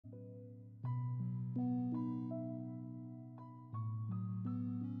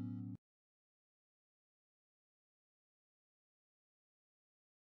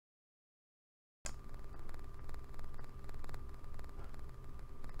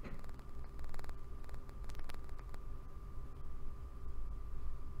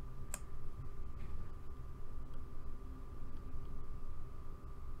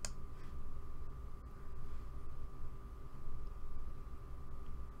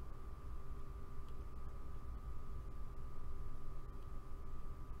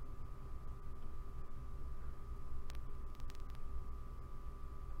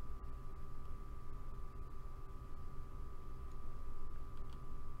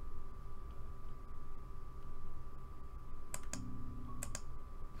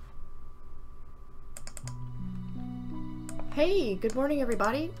Hey, good morning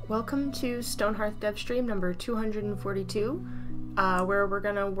everybody. Welcome to Stonehearth dev stream number 242, where we're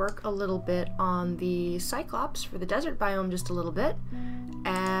gonna work a little bit on the Cyclops for the desert biome just a little bit.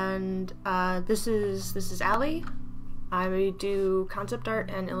 And this is Allie. I do concept art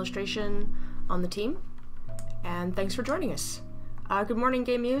and illustration on the team. And thanks for joining us. Good morning,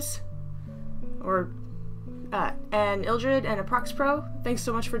 Game Muse. And Ildred and Aprox Pro, thanks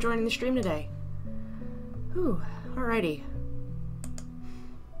so much for joining the stream today. Whew, alrighty.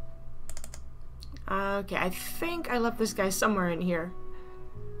 Okay, I think I left this guy somewhere in here.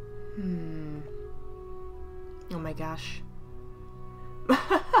 Oh my gosh.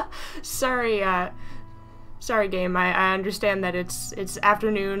 Sorry, sorry game, I understand that it's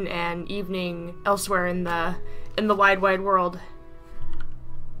afternoon and evening elsewhere in the wide world.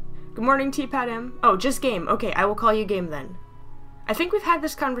 Good morning, T-Pad M. Oh, just Game. Okay, I will call you Game then. I think we've had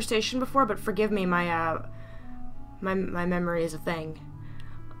this conversation before, but forgive me, my memory is a thing.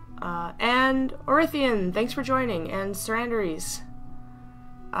 And Orithian, thanks for joining, and Sarandaries.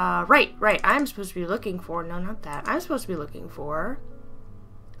 Right, I'm supposed to be looking for, no, not that. I'm supposed to be looking for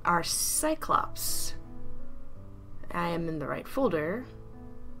our Cyclops. I am in the right folder.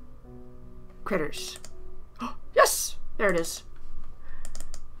 Critters. Oh, yes! There it is.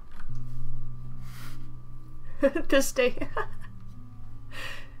 This day.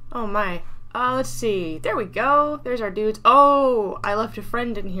 Oh my. Let's see. There we go. There's our dudes. Oh, I left a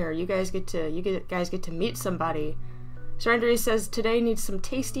friend in here. You guys get to meet somebody. Surrendering says today needs some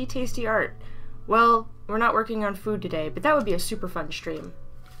tasty art. Well, we're not working on food today, but that would be a super fun stream.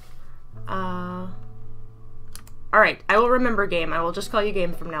 Alright, I will remember Game. I will just call you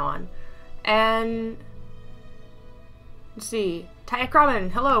Game from now on. And let's see. Taya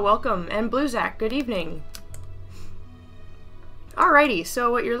Kramen, hello, welcome. And Bluezak, good evening. Alrighty,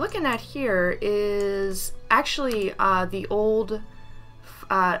 so what you're looking at here is actually an old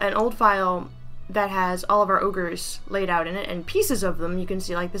file that has all of our ogres laid out in it, and pieces of them. You can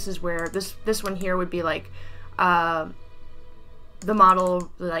see, like, this is where this one here would be like the model,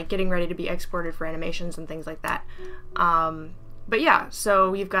 like, getting ready to be exported for animations and things like that. But yeah,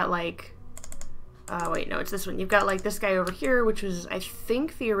 so you've got like wait, no, it's this one. You've got like this guy over here, which was, I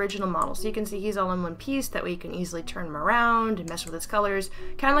think, the original model. So you can see he's all in one piece. That way you can easily turn him around and mess with his colors.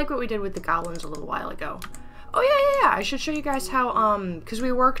 Kind of like what we did with the goblins a little while ago. Oh yeah, I should show you guys how, because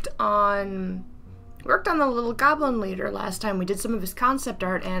we worked on the little goblin leader last time. We did some of his concept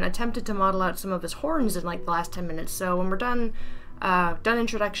art and attempted to model out some of his horns in like the last 10 minutes. So when we're done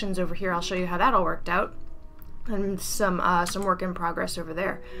introductions over here, I'll show you how that all worked out. And some work in progress over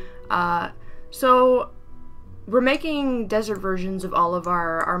there. So we're making desert versions of all of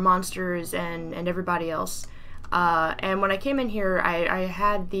our monsters and everybody else. And when I came in here, I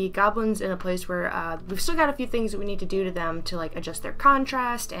had the goblins in a place where we've still got a few things that we need to do to them to like adjust their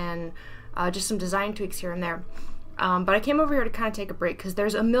contrast and just some design tweaks here and there. But I came over here to kind of take a break because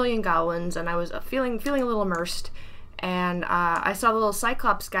there's a million goblins and I was feeling a little immersed. And I saw the little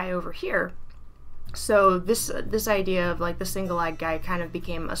Cyclops guy over here. So this idea of like the single-eyed guy kind of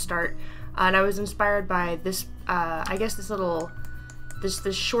became a start. And I was inspired by this, I guess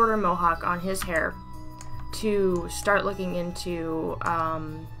this shorter mohawk on his hair to start looking into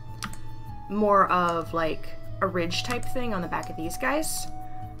more of like a ridge type thing on the back of these guys.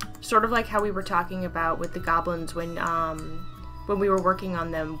 Sort of like how we were talking about with the goblins when we were working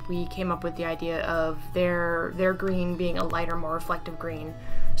on them, we came up with the idea of their green being a lighter, more reflective green,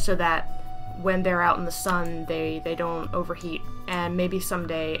 so that when they're out in the sun, they don't overheat, and maybe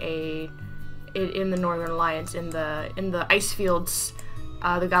someday in the Northern Alliance, in the ice fields,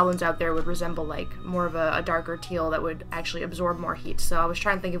 the goblins out there would resemble like more of a darker teal that would actually absorb more heat. So I was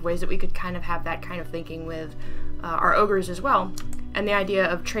trying to think of ways that we could kind of have that kind of thinking with our ogres as well, and the idea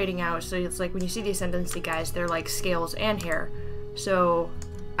of trading out. So it's like when you see the Ascendancy guys, they're like scales and hair. So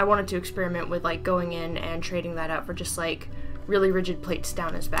I wanted to experiment with like going in and trading that out for just like really rigid plates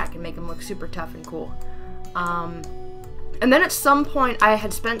down his back and make him look super tough and cool. And then at some point I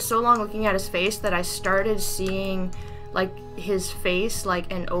had spent so long looking at his face that I started seeing like his face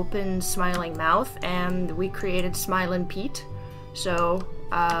like an open smiling mouth, and we created Smilin' Pete. So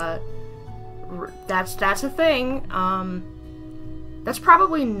that's a thing. That's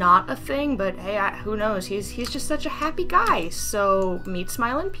probably not a thing, but hey, who knows? He's just such a happy guy. So meet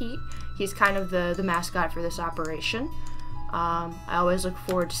Smilin' Pete. He's kind of the mascot for this operation. I always look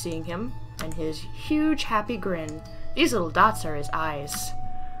forward to seeing him and his huge happy grin. These little dots are his eyes.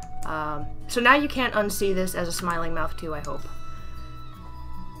 So now you can't unsee this as a smiling mouth too, I hope.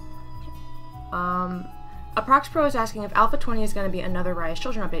 Aprox Pro is asking if Alpha 20 is going to be another Rise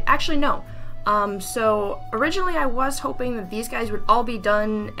Children update. Actually, no. So originally I was hoping that these guys would all be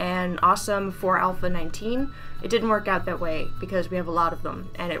done and awesome for Alpha 19. It didn't work out that way because we have a lot of them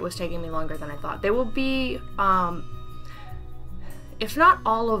and it was taking me longer than I thought. They will be, if not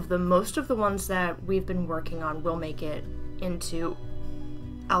all of them, most of the ones that we've been working on will make it into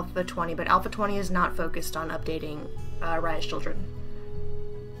Alpha 20, but Alpha 20 is not focused on updating Raya's children.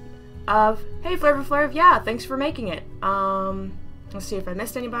 Hey Flavor Flav, yeah, thanks for making it. Let's see if I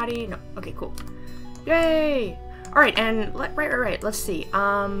missed anybody. No. Okay, cool. Yay! Alright, and right. Let's see.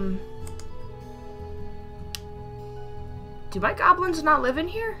 Do my goblins not live in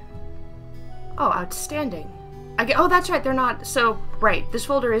here? Oh, outstanding. Oh, that's right, they're not. So, right, this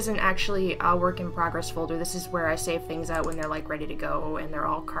folder isn't actually a work in progress folder. This is where I save things out when they're like ready to go and they're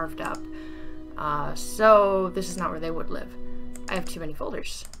all carved up. So this is not where they would live. I have too many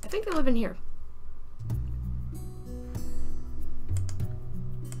folders. I think they live in here.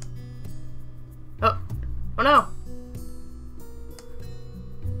 Oh no!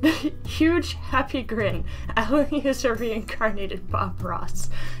 Huge happy grin. Alan is a reincarnated Bob Ross.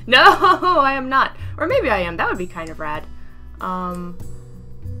 No, I am not. Or maybe I am. That would be kind of rad. That'd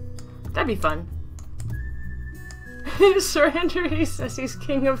be fun. Surrender, he says he's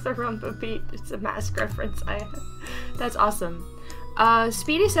king of the rumba beat. It's a Mask reference. That's awesome.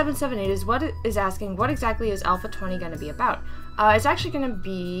 Speedy778 is asking, what exactly is Alpha 20 going to be about? It's actually going to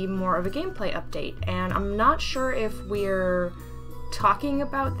be more of a gameplay update, and I'm not sure if we're talking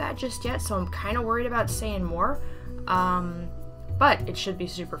about that just yet, so I'm kind of worried about saying more. But it should be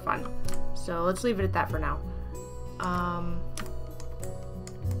super fun. So let's leave it at that for now.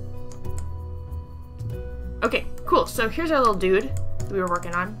 Okay, cool. So here's our little dude that we were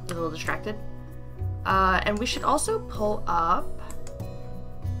working on. He's a little distracted. And we should also pull up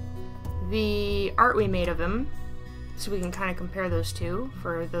the art we made of him so we can kind of compare those two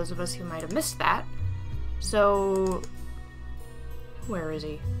for those of us who might have missed that. So, where is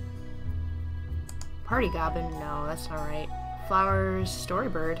he? Party Goblin? No, that's not right. Flowers,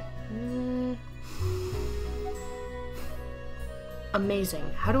 Storybird. Amazing.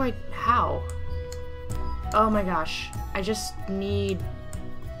 How? Oh my gosh. I just need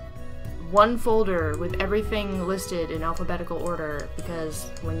one folder with everything listed in alphabetical order, because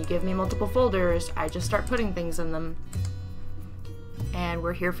when you give me multiple folders, I just start putting things in them. And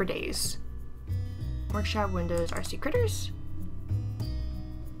we're here for days. Workshop, Windows, RC Critters?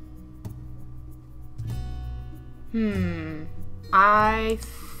 I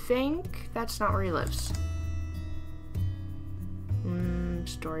think that's not where he lives.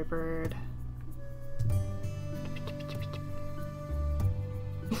 Storybird.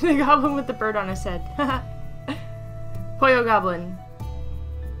 The goblin with the bird on his head. Poyo Goblin.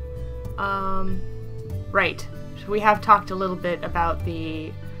 Right. We have talked a little bit about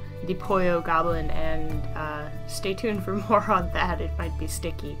the Poyo Goblin, and stay tuned for more on that. It might be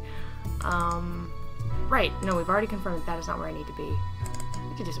sticky. Right. No, we've already confirmed that is not where I need to be.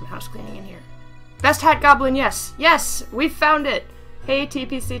 We could do some house cleaning in here. Best Hat Goblin, yes! Yes! We found it! Hey,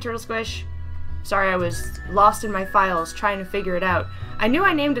 TPC Turtle Squish. Sorry, I was lost in my files trying to figure it out. I knew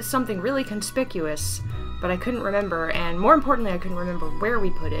I named it something really conspicuous, but I couldn't remember, and more importantly, I couldn't remember where we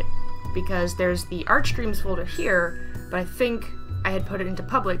put it, because there's the art streams folder here, but I think I had put it into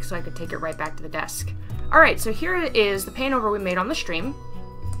public so I could take it right back to the desk. Alright, so here it is, the paint over we made on the stream,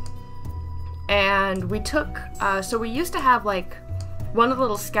 and we took, so we used to have, like, one of the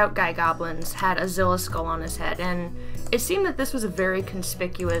little scout guy goblins had a Zilla skull on his head, and it seemed that this was a very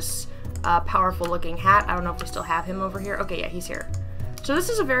conspicuous, powerful looking hat. I don't know if we still have him over here. Okay, yeah, he's here. So this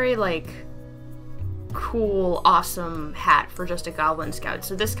is a very, like, cool, awesome hat for just a goblin scout.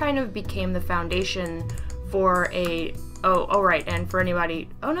 So this kind of became the foundation for a, oh right, and for anybody,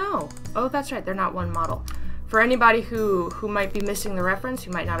 oh no, oh that's right, they're not one model. For anybody who might be missing the reference,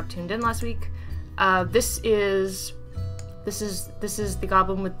 who might not have tuned in last week, this is the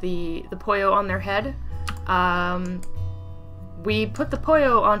goblin with the Poyo on their head. We put the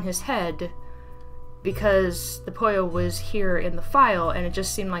Poyo on his head because the Poyo was here in the file and it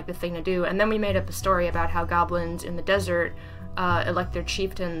just seemed like the thing to do, and then we made up a story about how goblins in the desert elect their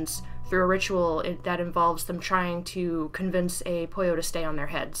chieftains through a ritual that involves them trying to convince a Poyo to stay on their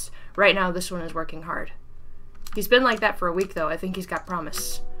heads. Right now this one is working hard. He's been like that for a week though. I think he's got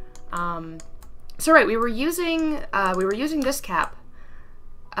promise. So right, we were using this cap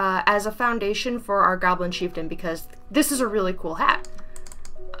as a foundation for our Goblin Chieftain because this is a really cool hat.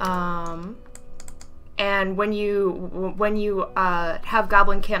 And when you have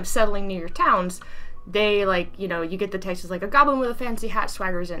goblin camps settling near your towns, they, like, you know, you get the text is like a goblin with a fancy hat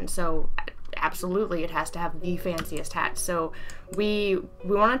swaggers in. So absolutely, it has to have the fanciest hat. So we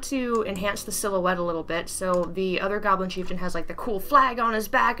wanted to enhance the silhouette a little bit. So the other Goblin Chieftain has like the cool flag on his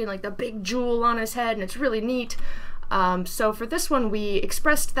back and like the big jewel on his head, and it's really neat. So for this one, we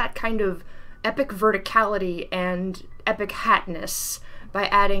expressed that kind of epic verticality and epic hatness by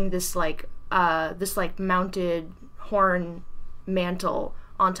adding this like mounted horn mantle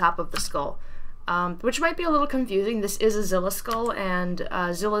on top of the skull, which might be a little confusing. This is a Zilla skull, and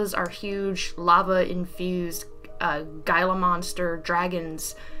Zillas are huge lava-infused Gila monster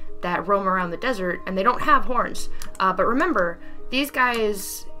dragons that roam around the desert, and they don't have horns. But remember, these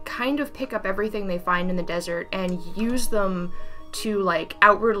guys kind of pick up everything they find in the desert and use them to like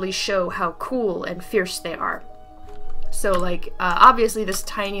outwardly show how cool and fierce they are. So like obviously this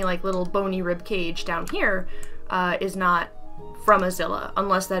tiny like little bony rib cage down here is not from a Zilla,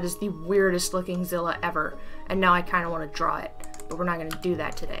 unless that is the weirdest looking Zilla ever, and now I kind of want to draw it, but we're not going to do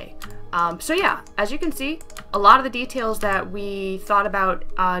that today. So yeah, as you can see, a lot of the details that we thought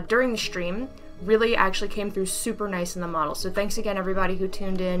about during the stream really actually came through super nice in the model. So thanks again everybody who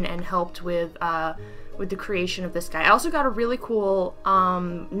tuned in and helped with the creation of this guy. I also got a really cool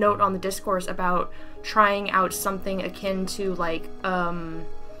note on the discourse about trying out something akin to like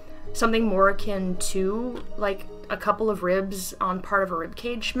something more akin to like a couple of ribs on part of a rib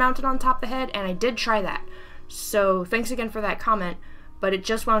cage mounted on top of the head, and I did try that. So thanks again for that comment, but it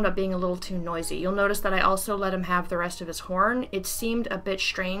just wound up being a little too noisy. You'll notice that I also let him have the rest of his horn. It seemed a bit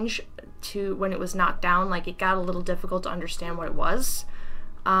strange to when it was knocked down, like it got a little difficult to understand what it was.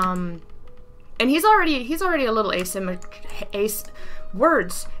 And he's already a little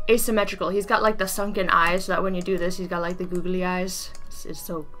asymmetrical. He's got like the sunken eyes, so that when you do this, he's got like the googly eyes. It's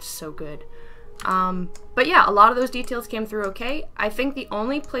so good. But yeah, a lot of those details came through okay. I think the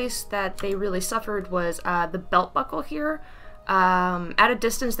only place that they really suffered was the belt buckle here. At a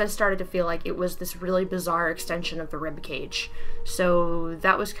distance, that started to feel like it was this really bizarre extension of the rib cage. So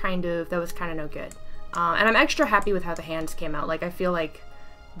that was kind of no good. And I'm extra happy with how the hands came out. Like I feel like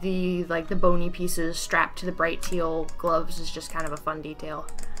the bony pieces strapped to the bright teal gloves is just kind of a fun detail.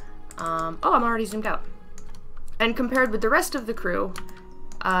 Oh, I'm already zoomed out. And compared with the rest of the crew,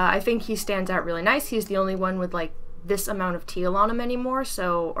 I think he stands out really nice. He's the only one with like this amount of teal on him anymore,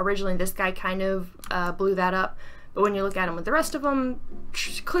 so originally this guy kind of blew that up, but when you look at him with the rest of them,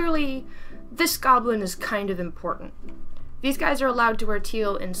 clearly this goblin is kind of important. These guys are allowed to wear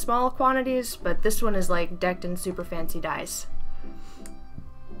teal in small quantities, but this one is like decked in super fancy dyes.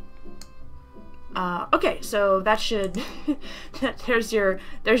 Okay, so that should there's your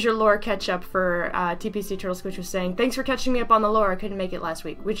lore catch up for TPC Turtle Squitch was saying, thanks for catching me up on the lore, I couldn't make it last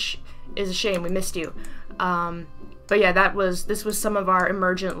week, which is a shame, we missed you. But yeah, this was some of our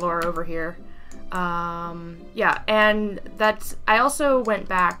emergent lore over here. Yeah, and I also went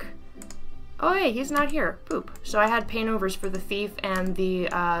back. Oh hey, he's not here. Poop. So I had paint overs for the Thief and the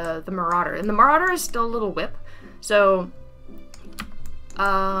Marauder. And the Marauder is still a little whip. So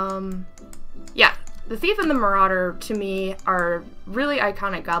yeah, the Thief and the Marauder to me are really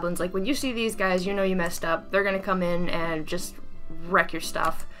iconic goblins. Like when you see these guys, you know you messed up. They're gonna come in and just wreck your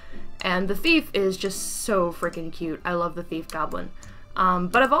stuff. And the Thief is just so freaking cute. I love the Thief goblin.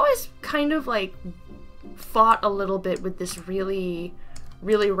 But I've always kind of like fought a little bit with this really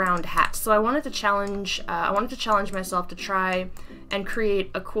round hat. So I wanted to challenge myself to try and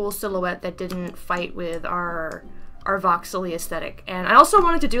create a cool silhouette that didn't fight with our voxely aesthetic. And I also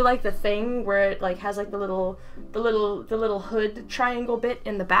wanted to do like the thing where it like has like the little hood triangle bit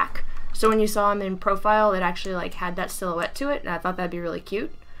in the back. So when you saw him in profile, it actually like had that silhouette to it, and I thought that'd be really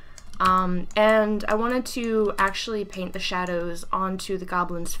cute. And I wanted to actually paint the shadows onto the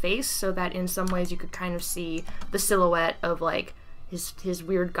goblin's face so that in some ways you could kind of see the silhouette of like his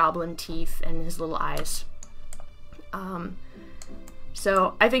weird goblin teeth and his little eyes.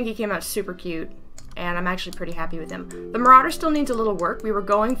 So I think he came out super cute, and I'm actually pretty happy with him. The Marauder still needs a little work. We were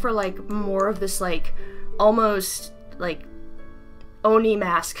going for like more of this like almost like Oni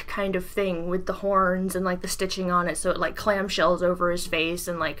mask kind of thing with the horns and like the stitching on it, so it like clamshells over his face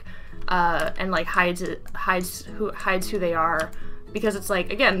and like hides who they are, because it's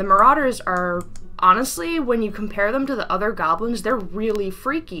like, again, the Marauders are honestly, when you compare them to the other goblins, they're really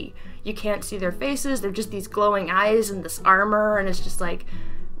freaky. You can't see their faces, they're just these glowing eyes and this armor, and it's just like,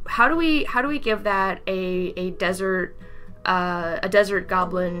 how do we give that a desert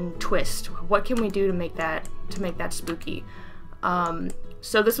goblin twist? What can we do to make that spooky?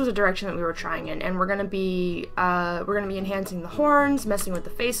 So this was a direction that we were trying in, and we're gonna be enhancing the horns, messing with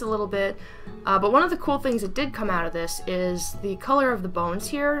the face a little bit. But one of the cool things that did come out of this is the color of the bones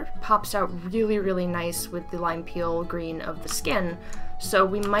here pops out really nice with the lime peel green of the skin. So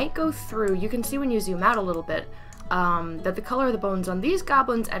we might go through, you can see when you zoom out a little bit, that the color of the bones on these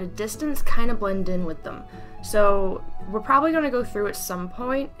goblins at a distance kind of blend in with them. So we're probably going to go through at some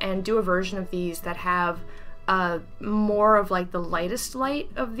point and do a version of these that have more of like the lightest light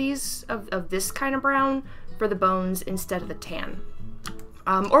of these, of this kind of brown for the bones instead of the tan.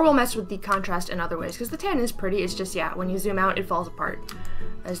 Or we'll mess with the contrast in other ways, because the tan is pretty, it's just, yeah, when you zoom out, it falls apart.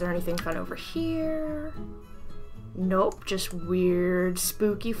 Is there anything fun over here? Nope, just weird,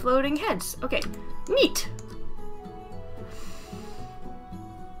 spooky floating heads. Okay, neat!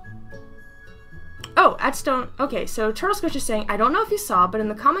 Oh, at Stone... Okay, so Turtle Squish is saying, I don't know if you saw, but in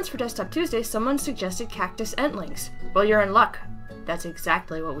the comments for Desktop Tuesday, someone suggested cactus entlings. Well, you're in luck. That's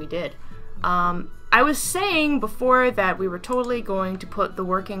exactly what we did. I was saying before that we were totally going to put the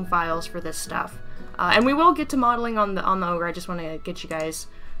working files for this stuff. And we will get to modeling on the ogre. I just want to get you guys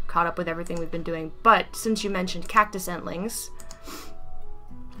caught up with everything we've been doing. But since you mentioned cactus entlings...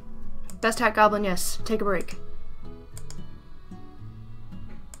 Best hat goblin, yes. Take a break.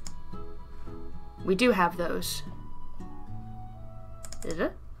 We do have those. Is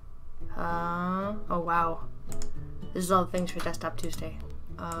it? Oh wow. This is all the things for Desktop Tuesday.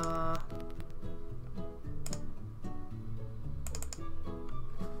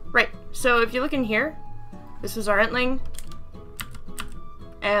 Right, so if you look in here, this was our Entling,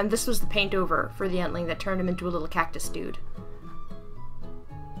 and this was the paint over for the Entling that turned him into a little cactus dude.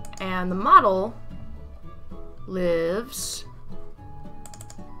 And the model lives...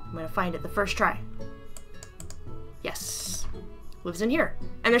 I'm gonna find it the first try. Yes. Lives in here.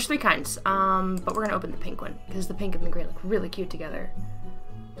 And there's 3 kinds, but we're gonna open the pink one, because the pink and the green look really cute together.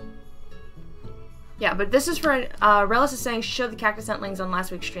 Yeah, but this is for, Relis is saying she showed the cactus entlings on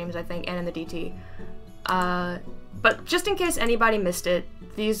last week's streams, I think, and in the DT. But just in case anybody missed it,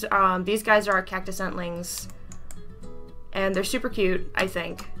 these guys are our cactus entlings, and they're super cute, I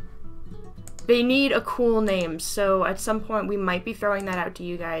think. They need a cool name, so at some point we might be throwing that out to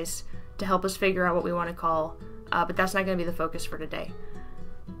you guys to help us figure out what we want to call, but that's not going to be the focus for today.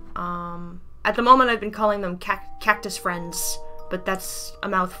 At the moment I've been calling them cactus friends, but that's a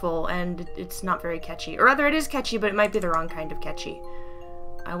mouthful and it's not very catchy. Or rather, it is catchy, but it might be the wrong kind of catchy.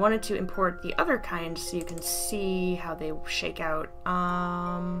 I wanted to import the other kind so you can see how they shake out.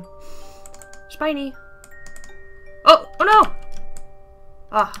 Spiny. Oh no!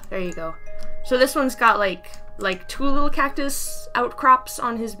 Ah, there you go. So this one's got like 2 little cactus outcrops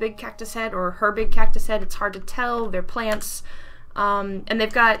on his big cactus head, or her big cactus head. It's hard to tell. They're plants. And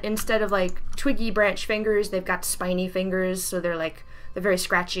they've got, instead of like twiggy branch fingers, they've got spiny fingers, so they're very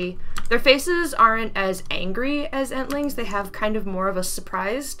scratchy. Their faces aren't as angry as Entlings. They have kind of more of a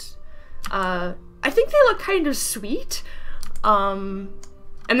surprised. I think they look kind of sweet. And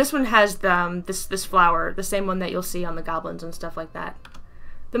this one has this flower, the same one that you'll see on the goblins and stuff like that.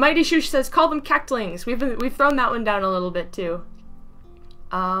 The Mighty Shoosh says, call them cactlings. We've thrown that one down a little bit too.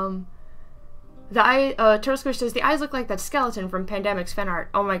 Turtle Squish says, the eyes look like that skeleton from Pandemic's fan art.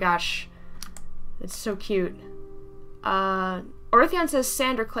 Oh my gosh. It's so cute. Orthion says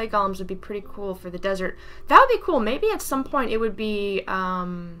sand or clay golems would be pretty cool for the desert. That would be cool. Maybe at some point it would be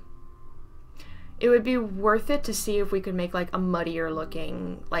worth it to see if we could make like a muddier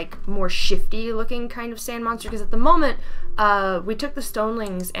looking, like more shifty looking kind of sand monster, because at the moment we took the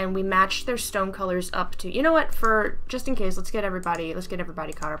stonelings and we matched their stone colors up to, you know what, for just in case, let's get everybody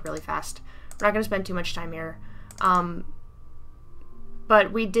caught up really fast. We're not going to spend too much time here.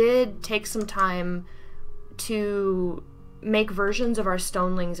 But we did take some time to make versions of our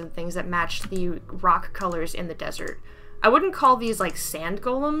stonelings and things that matched the rock colors in the desert. I wouldn't call these like sand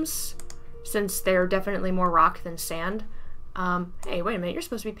golems, since they're definitely more rock than sand. Hey, wait a minute, you're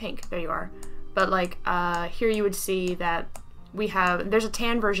supposed to be pink. There you are. But like, here you would see that there's a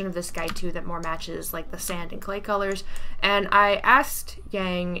tan version of this guy too that more matches like the sand and clay colors. And I asked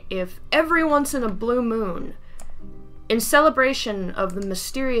Yang if every once in a blue moon, in celebration of the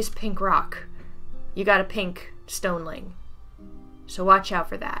mysterious pink rock, you got a pink stoneling. So watch out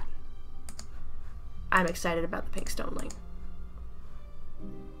for that. I'm excited about the pink stoneling.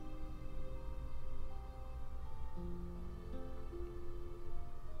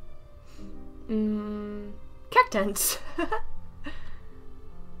 Cactents.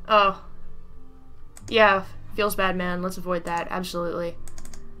 Oh. Yeah, feels bad, man. Let's avoid that. Absolutely.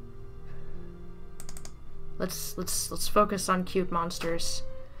 Let's focus on cute monsters.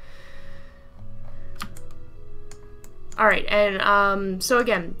 Alright, and so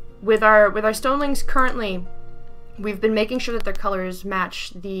again, with our stonelings currently, we've been making sure that their colors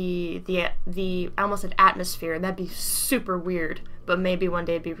match the I almost said atmosphere, and that'd be super weird. but maybe one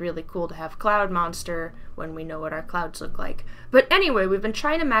day it'd be really cool to have Cloud Monster when we know what our clouds look like. But anyway, we've been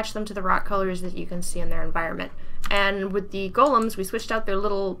trying to match them to the rock colors that you can see in their environment. And with the golems, we switched out their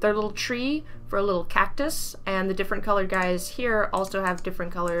little tree for a little cactus, and the different colored guys here also have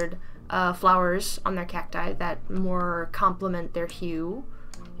different colored flowers on their cacti that more complement their hue.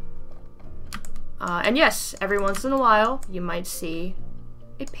 And yes, every once in a while, you might see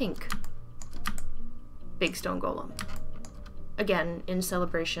a pink big stone golem. Again, in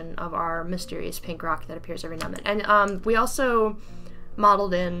celebration of our mysterious pink rock that appears every now and then. And we also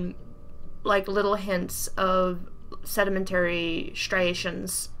modeled in like little hints of sedimentary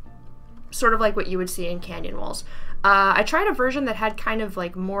striations, sort of like what you would see in canyon walls. I tried a version that had kind of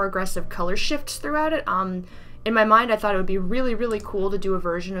like more aggressive color shifts throughout it. In my mind, I thought it would be really, really cool to do a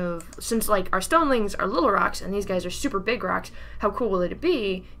version of, since like our stonelings are little rocks and these guys are super big rocks, how cool will it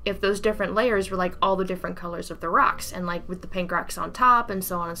be if those different layers were like all the different colors of the rocks, and like with the pink rocks on top and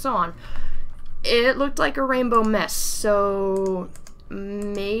so on and so on. It looked like a rainbow mess, so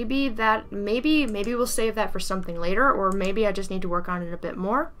maybe we'll save that for something later, or maybe I just need to work on it a bit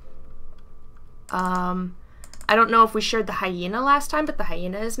more. I don't know if we shared the hyena last time, but the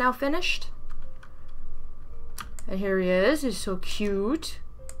hyena is now finished. And here he is. He's so cute.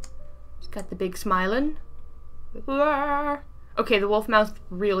 He's got the big smiling. Okay, the wolf mouth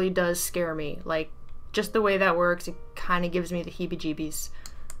really does scare me. Like, just the way that works, it kind of gives me the heebie-jeebies.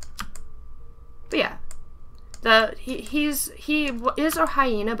 But yeah. He is a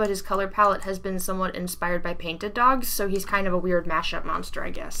hyena, but his color palette has been somewhat inspired by painted dogs, so he's kind of a weird mashup monster, I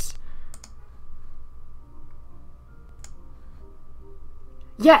guess.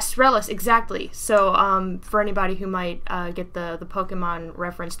 Yes, Relish, exactly. So, for anybody who might get the Pokemon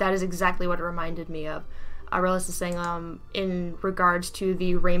reference, that is exactly what it reminded me of. Relish is saying, in regards to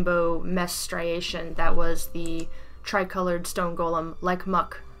the rainbow mess striation, that was the tricolored stone golem, like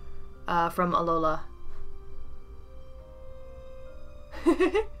Muck, from Alola.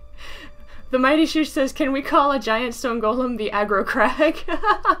 The Mighty Shoosh says, can we call a giant stone golem the aggro crag?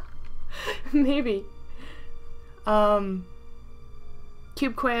 Maybe.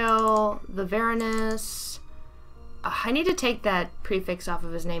 Cube Quail, the Varanus. I need to take that prefix off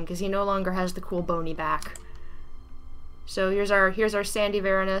of his name because he no longer has the cool bony back. So here's our Sandy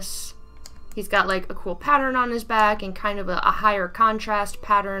Varanus. He's got like a cool pattern on his back and kind of a higher contrast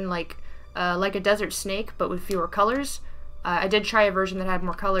pattern, like a desert snake but with fewer colors. I did try a version that had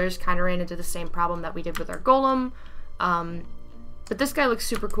more colors, kind of ran into the same problem that we did with our golem. But this guy looks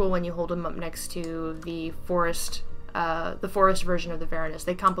super cool when you hold him up next to the forest version of the Varanus.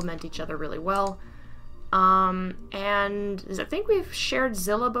 They complement each other really well. And I think we've shared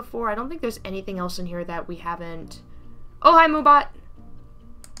Zilla before. I don't think there's anything else in here that we haven't... Oh, hi, Moobot!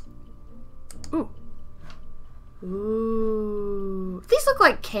 Ooh. Ooh. These look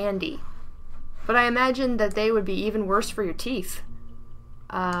like candy. But I imagine that they would be even worse for your teeth.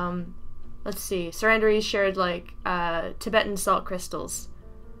 Let's see. Surrenderi shared, like, Tibetan salt crystals.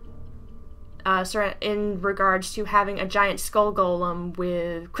 In regards to having a giant skull golem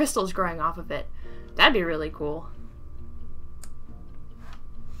with crystals growing off of it. That'd be really cool.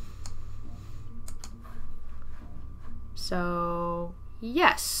 So,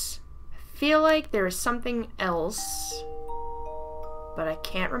 yes. I feel like there is something else, but I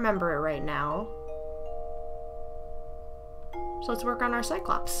can't remember it right now. So let's work on our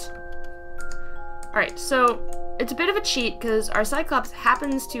Cyclops. Alright, so it's a bit of a cheat because our Cyclops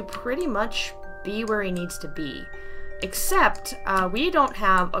happens to pretty much be where he needs to be. Except, we don't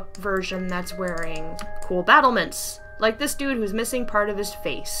have a version that's wearing cool battlements. Like this dude who's missing part of his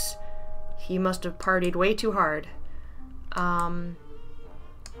face. He must have partied way too hard.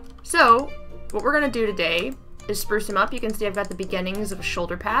 So, what we're gonna do today is spruce him up. You can see I've got the beginnings of a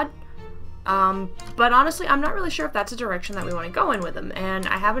shoulder pad. But honestly, I'm not really sure if that's a direction that we want to go in with him, and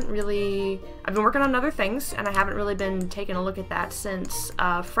I've been working on other things, and I haven't really been taking a look at that since,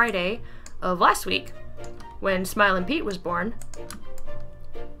 Friday of last week, when Smilin' Pete was born.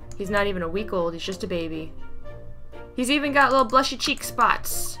 He's not even a week old, he's just a baby. He's even got little blushy cheek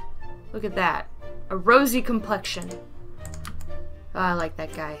spots. Look at that. A rosy complexion. I like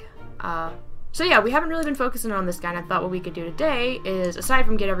that guy. So yeah, we haven't really been focusing on this guy, and I thought what we could do today is, aside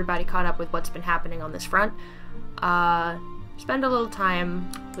from get everybody caught up with what's been happening on this front, spend a little time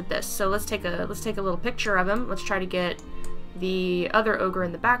with this. So let's take a little picture of him. Let's try to get the other ogre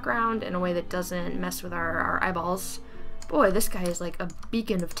in the background in a way that doesn't mess with our eyeballs. Boy, this guy is like a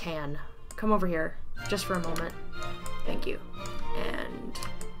beacon of tan. Come over here, just for a moment. Thank you. And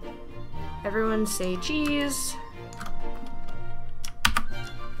everyone say cheese.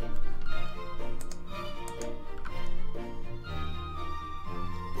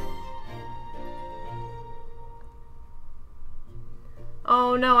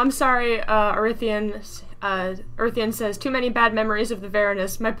 no, I'm sorry, Earthian. Earthian says, too many bad memories of the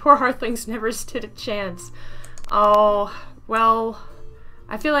Varanus. My poor Hearthlings never stood a chance. Oh, well,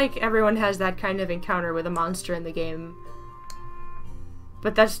 I feel like everyone has that kind of encounter with a monster in the game.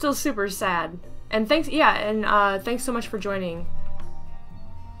 But that's still super sad. And thanks, yeah, and thanks so much for joining.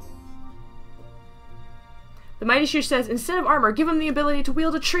 The Mighty Shoe says, instead of armor, give him the ability to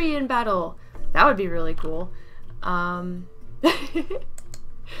wield a tree in battle. That would be really cool.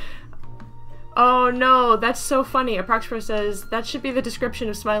 Oh no, that's so funny. Aproxpro says, that should be the description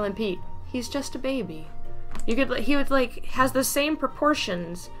of Smiling Pete. He's just a baby. You could, he would like, has the same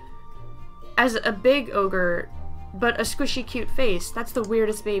proportions as a big ogre, but a squishy cute face. That's the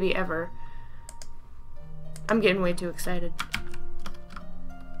weirdest baby ever. I'm getting way too excited.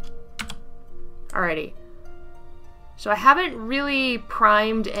 Alrighty. So I haven't really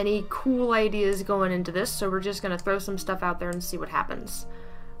primed any cool ideas going into this, so we're just gonna throw some stuff out there and see what happens.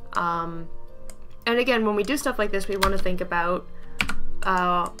 And again, when we do stuff like this, we want to think about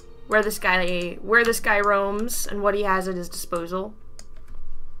where this guy roams and what he has at his disposal.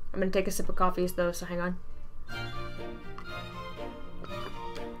 I'm gonna take a sip of coffee though, so hang on.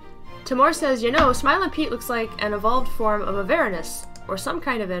 Tamor says, you know, Smiling Pete looks like an evolved form of a Varanus, or some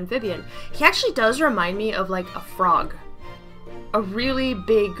kind of amphibian. He actually does remind me of like a frog. A really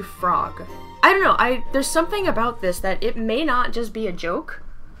big frog. I don't know, there's something about this that it may not just be a joke.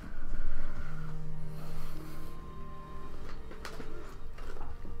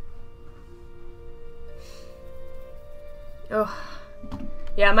 Oh,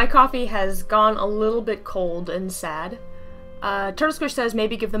 yeah, my coffee has gone a little bit cold and sad. Turtle Squish says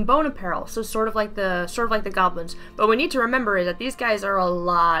maybe give them bone apparel, so sort of like the goblins. But we need to remember is that these guys are a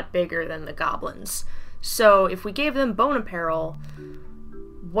lot bigger than the goblins. So if we gave them bone apparel,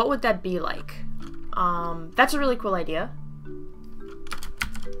 what would that be like? That's a really cool idea.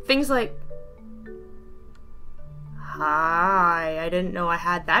 Things like, hi, I didn't know I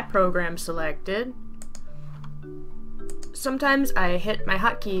had that program selected. Sometimes I hit my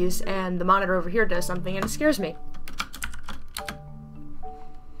hotkeys and the monitor over here does something and it scares me.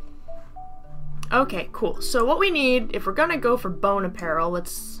 Okay, cool. So what we need, if we're gonna go for bone apparel,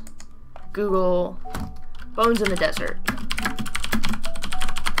 let's Google bones in the desert.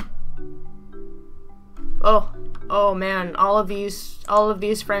 Oh man, all of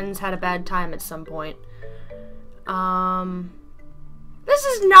these friends had a bad time at some point. This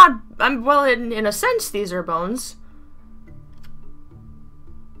is not, well, in a sense, these are bones.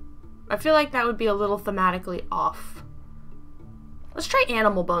 I feel like that would be a little thematically off. Let's try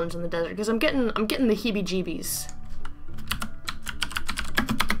animal bones in the desert, because I'm getting the heebie-jeebies.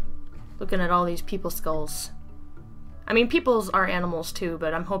 Looking at all these people skulls. I mean, peoples are animals too,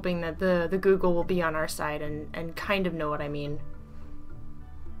 but I'm hoping that the Google will be on our side and kind of know what I mean.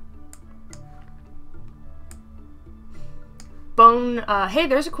 Bone, hey,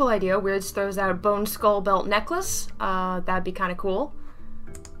 there's a cool idea. Weirds throws out bone skull belt necklace. That'd be kind of cool.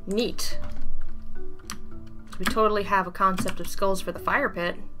 Neat. We totally have a concept of skulls for the fire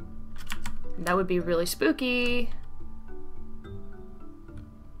pit. That would be really spooky.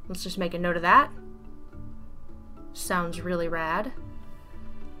 Let's just make a note of that. Sounds really rad.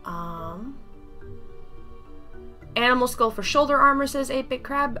 Animal skull for shoulder armor, says 8-Bit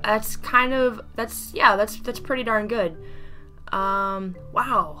Crab. That's kind of, that's pretty darn good.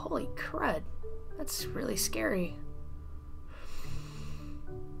 Wow, holy crud. That's really scary.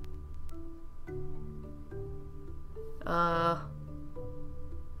 I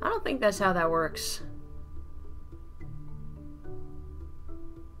don't think that's how that works.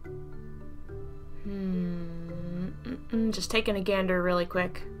 Just taking a gander really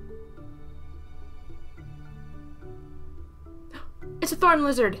quick. It's a thorn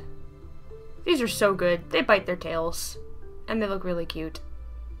lizard! These are so good. They bite their tails. And they look really cute.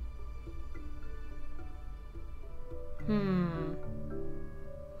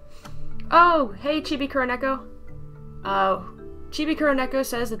 Oh, hey Chibi Kuroneko. Chibi Kuroneko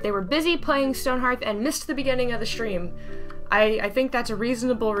says that they were busy playing Stonehearth and missed the beginning of the stream. I think that's a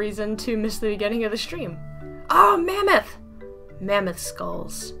reasonable reason to miss the beginning of the stream. Oh, mammoth! Mammoth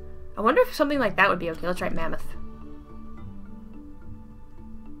skulls. I wonder if something like that would be okay. Let's write mammoth.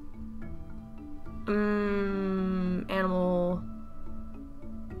 Animal.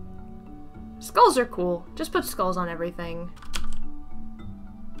 Skulls are cool. Just put skulls on everything.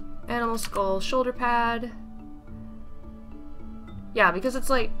 Animal skull, shoulder pad. Yeah, because it's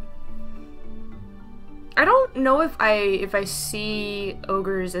like, I don't know if I see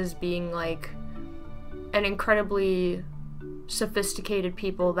ogres as being like an incredibly sophisticated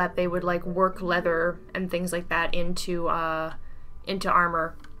people that they would like work leather and things like that into into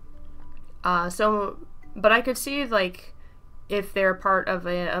armor. But I could see, like, if they're part of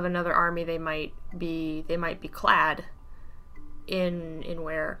another army, they might be clad in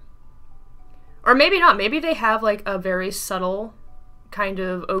wear. Or maybe not. Maybe they have, like, a very subtle kind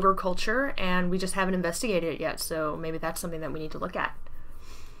of ogre culture, and we just haven't investigated it yet, so maybe that's something that we need to look at.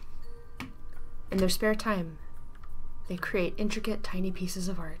 In their spare time, they create intricate, tiny pieces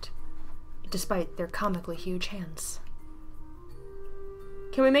of art, despite their comically huge hands.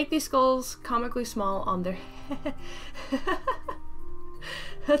 Can we make these skulls comically small on their head?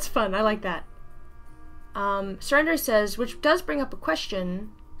 That's fun, I like that. Surrender says, which does bring up a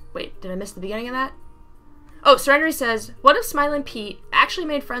question. Wait, did I miss the beginning of that? Oh, Surrender says, what if Smiling Pete actually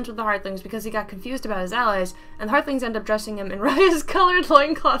made friends with the Hearthlings because he got confused about his allies, and the Hearthlings end up dressing him in Raya's-colored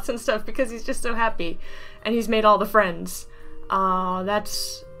loincloths and stuff because he's just so happy, and he's made all the friends. So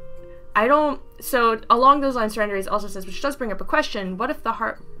along those lines, Surrender also says, which does bring up a question, what if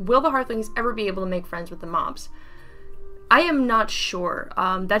will the Hearthlings ever be able to make friends with the mobs? I am not sure.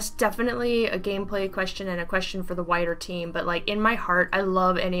 That's definitely a gameplay question and a question for the wider team, but, like, in my heart, I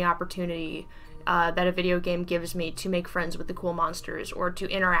love any opportunity that a video game gives me to make friends with the cool monsters or to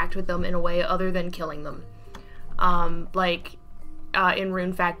interact with them in a way other than killing them. In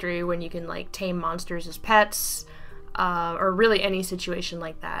Rune Factory, when you can, like, tame monsters as pets, or really any situation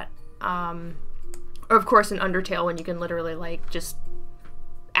like that. Or of course in Undertale, when you can literally, like, just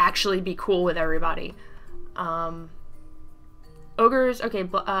actually be cool with everybody. Ogres, okay,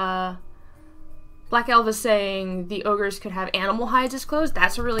 Black Elf is saying the ogres could have animal hides as clothes.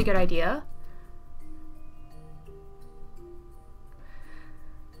 That's a really good idea.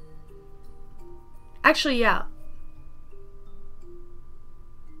 Actually, yeah.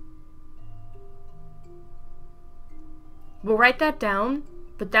 We'll write that down,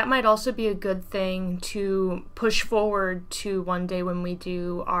 but that might also be a good thing to push forward to one day when we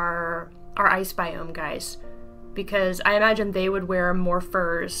do our ice biome guys. Because I imagine they would wear more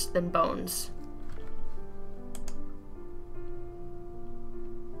furs than bones.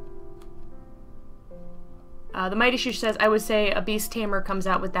 The Mighty Shoosh says, I would say a Beast Tamer comes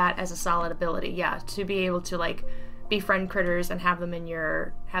out with that as a solid ability. Yeah, to be able to, like, befriend critters and have them in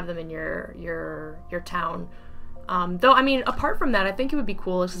your town. Though, I mean, apart from that, I think it would be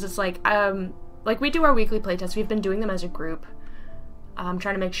cool because it's like we do our weekly playtests. We've been doing them as a group. I'm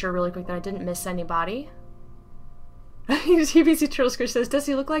trying to make sure really quick that I didn't miss anybody. TBC Turtle Squish says, does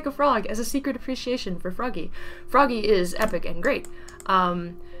he look like a frog? As a secret appreciation for Froggy. Froggy is epic and great.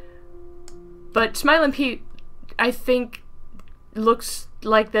 But Smiling Pete, I think, looks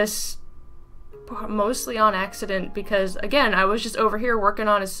like this mostly on accident because, again, I was just over here working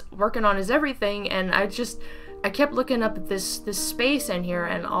on his everything, and I kept looking up at this space in here,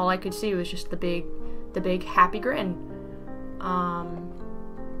 and all I could see was just the big happy grin.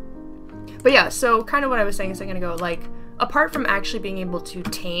 But yeah, so kind of what I was saying a second ago, like, apart from actually being able to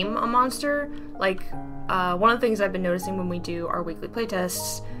tame a monster, like, one of the things I've been noticing when we do our weekly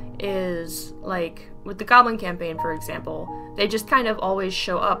playtests is, like, with the Goblin campaign, for example, they just kind of always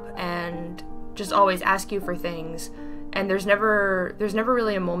show up and just always ask you for things, and there's never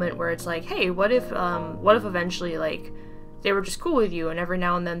really a moment where it's like, hey, what if eventually, like, they were just cool with you, and every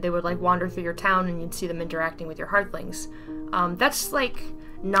now and then they would, like, wander through your town and you'd see them interacting with your Hearthlings. That's, like,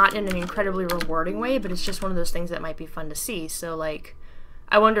 not in an incredibly rewarding way, but it's just one of those things that might be fun to see. So, like,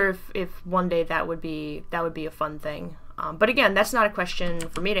 I wonder if one day that would be a fun thing. But again, that's not a question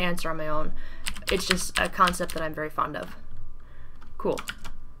for me to answer on my own. It's just a concept that I'm very fond of. Cool.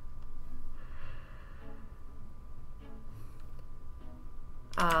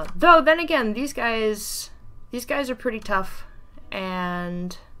 Though then again, these guys are pretty tough,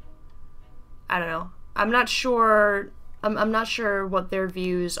 and I don't know. I'm not sure what their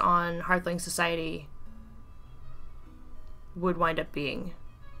views on Hearthling society would wind up being.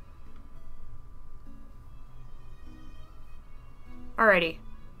 Alrighty.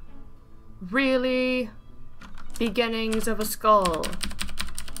 Really? Beginnings of a skull.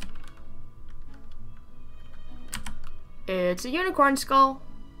 It's a unicorn skull.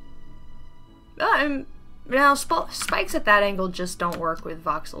 Now spikes at that angle just don't work with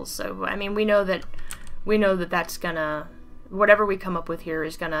voxels, so I mean we know that that's gonna, whatever we come up with here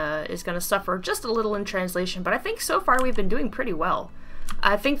is gonna suffer just a little in translation, but I think so far we've been doing pretty well.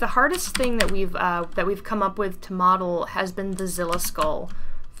 I think the hardest thing that we've come up with to model has been the Zilla skull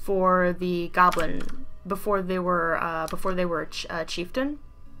for the goblin before they were a chieftain.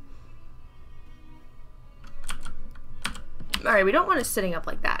 All right, we don't want it sitting up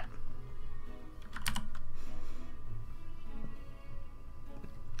like that.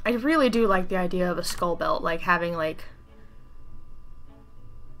 I really do like the idea of a skull belt, like having like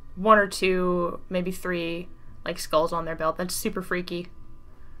 1 or 2, maybe 3, like, skulls on their belt. That's super freaky.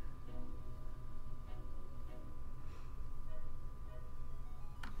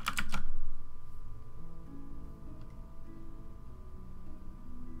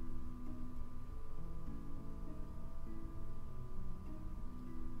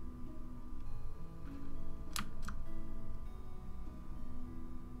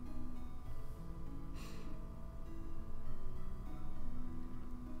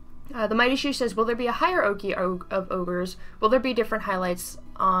 The Mighty Shoe says, will there be a hierarchy of ogres? Will there be different highlights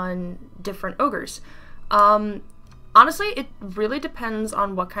on different ogres? Honestly, it really depends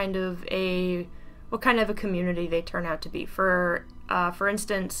on what kind of a community they turn out to be. For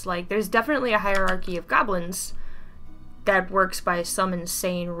instance, like, there's definitely a hierarchy of goblins that works by some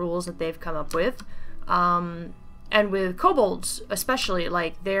insane rules that they've come up with. And with kobolds, especially,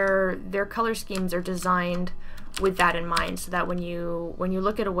 like, their color schemes are designed with that in mind, so that when you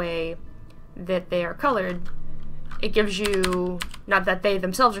look at a way that they are colored, it gives you, not that they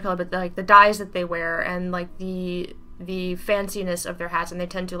themselves are colored, but like the dyes that they wear and like the fanciness of their hats, and they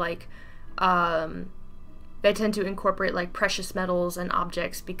tend to like incorporate like precious metals and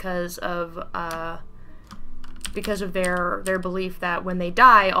objects because of their belief that when they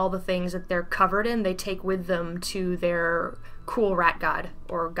die, all the things that they're covered in, they take with them to their cool rat god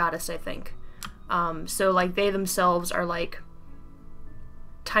or goddess, I think. So, like, they themselves are, like,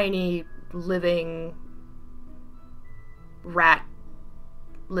 tiny, living rat,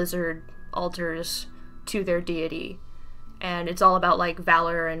 lizard altars to their deity. And it's all about, like,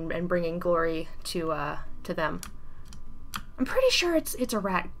 valor and bringing glory to them. I'm pretty sure it's a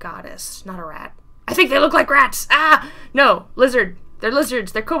rat goddess, not a rat. I think they look like rats! Ah! No! Lizard! They're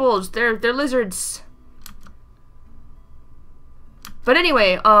lizards! They're kobolds! They're lizards! But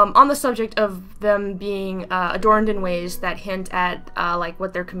anyway, on the subject of them being adorned in ways that hint at, like,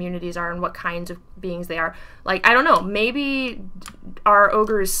 what their communities are and what kinds of beings they are, like, I don't know, maybe are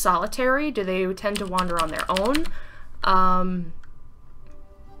ogres solitary? Do they tend to wander on their own?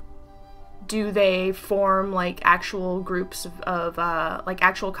 Do they form, like, actual groups of like,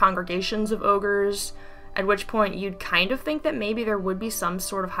 actual congregations of ogres? At which point you'd kind of think that maybe there would be some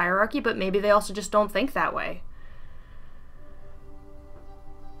sort of hierarchy, but maybe they also just don't think that way.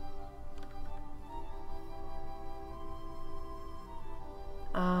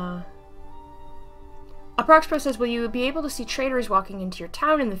 Approxpro says, will you be able to see traders walking into your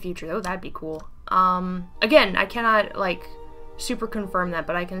town in the future? Oh, that'd be cool. Again, I cannot, like, super confirm that,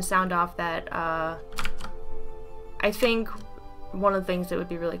 but I can sound off that, I think one of the things that would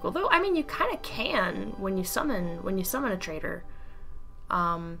be really cool, though, I mean, you kind of can when you summon a trader.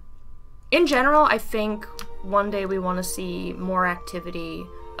 In general, I think one day we want to see more activity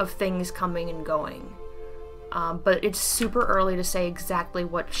of things coming and going. But it's super early to say exactly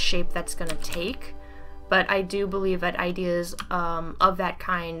what shape that's going to take. But I do believe that ideas of that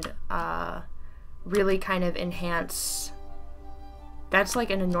kind really kind of enhance... That's like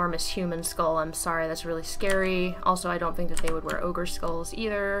an enormous human skull. I'm sorry, that's really scary. Also, I don't think that they would wear ogre skulls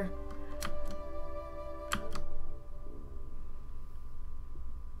either.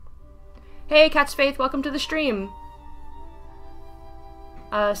 Hey, Cat's Faith, welcome to the stream!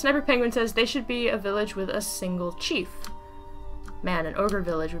 Sniper Penguin says, they should be a village with a single chief. Man, an ogre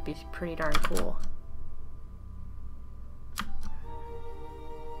village would be pretty darn cool.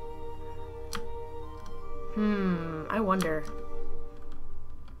 I wonder.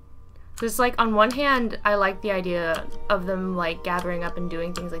 Because, like, on one hand, I like the idea of them, like, gathering up and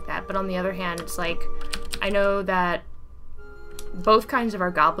doing things like that, but on the other hand, it's like, I know that both kinds of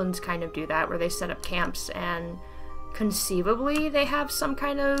our goblins kind of do that, where they set up camps, and conceivably they have some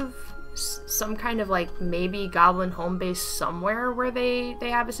kind of, like, maybe goblin home base somewhere where they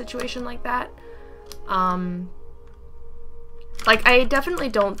have a situation like that. Like, I definitely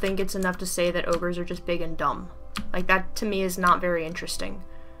don't think it's enough to say that ogres are just big and dumb. Like, that, to me, is not very interesting.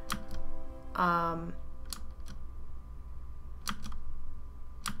 Of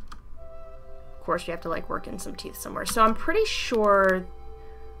course, you have to, like, work in some teeth somewhere. So I'm pretty sure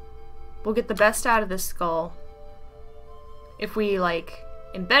we'll get the best out of this skull if we, like,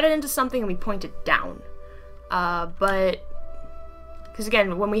 embed it into something and we point it down. But... because,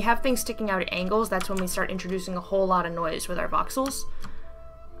 again, when we have things sticking out at angles, that's when we start introducing a whole lot of noise with our voxels.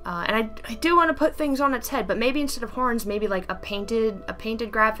 And I do want to put things on its head, but maybe instead of horns, maybe like a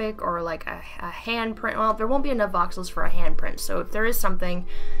painted graphic or like a handprint. Well, there won't be enough voxels for a handprint, so if there is something,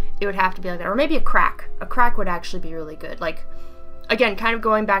 it would have to be like that. Or maybe a crack. A crack would actually be really good. Like, again, kind of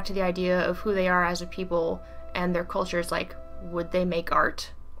going back to the idea of who they are as a people and their cultures, like, would they make art?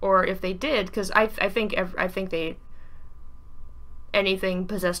 Or if they did, because I think anything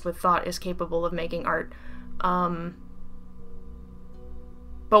possessed with thought is capable of making art.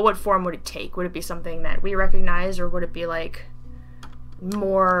 But what form would it take? Would it be something that we recognize, or would it be like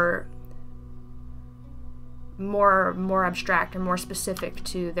more abstract and more specific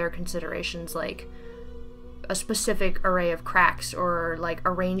to their considerations, like a specific array of cracks or like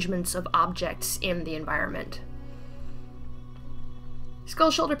arrangements of objects in the environment?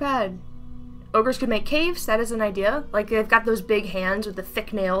 Skull shoulder pad. Ogres could make caves. That is an idea. Like, they've got those big hands with the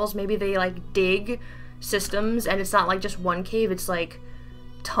thick nails. Maybe they like dig systems, and it's not like just one cave, it's like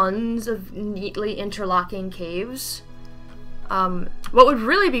tons of neatly interlocking caves. What would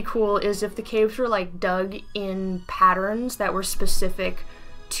really be cool is if the caves were like dug in patterns that were specific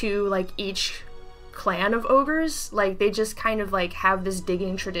to like each clan of ogres. Like, they just kind of like have this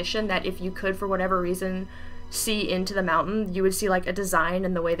digging tradition that if you could, for whatever reason, see into the mountain, you would see like a design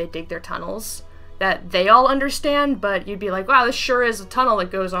in the way they dig their tunnels that they all understand, but you'd be like, wow, this sure is a tunnel that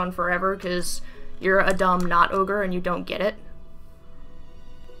goes on forever because you're a dumb not ogre and you don't get it.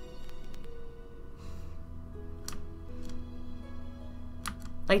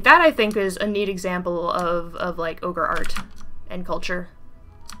 Like, that I think is a neat example of like ogre art and culture.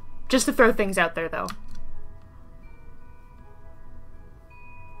 Just to throw things out there though.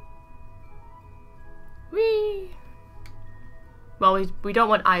 Whee! Well, we don't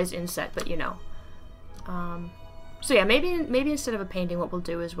want eyes inset, but you know. So yeah, maybe instead of a painting, what we'll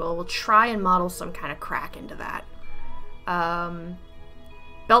do is we'll try and model some kind of crack into that.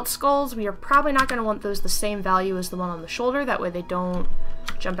 Belt skulls, we are probably not going to want those the same value as the one on the shoulder, that way they don't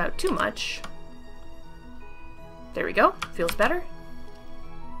jump out too much. There we go, feels better.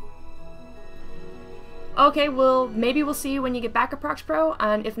 Okay, well, maybe we'll see you when you get back at Prox Pro,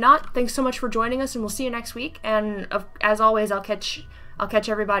 and if not, thanks so much for joining us, and we'll see you next week. And as always, I'll catch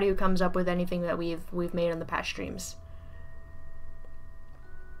everybody who comes up with anything that we've made on the past streams.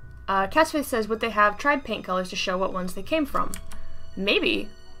 Catsface says, would they have tried paint colors to show what ones they came from? Maybe.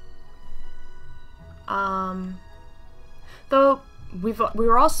 Though we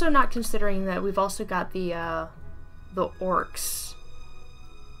were also not considering that we've also got the orcs.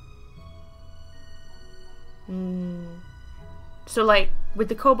 So like with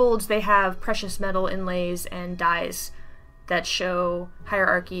the kobolds, they have precious metal inlays and dyes that show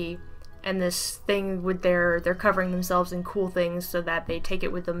hierarchy, and this thing with they're covering themselves in cool things so that they take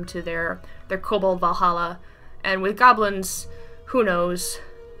it with them to their kobold Valhalla. And with goblins, who knows?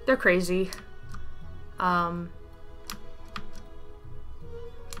 They're crazy. I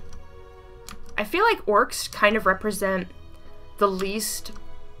feel like orcs kind of represent the least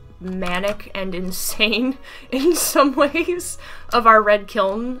manic and insane in some ways of our Red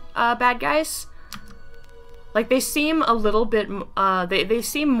Kiln bad guys. Like, they seem a little bit, they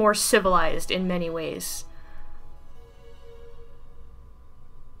seem more civilized in many ways.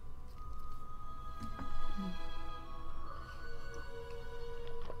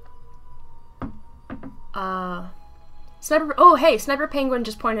 Sniper Penguin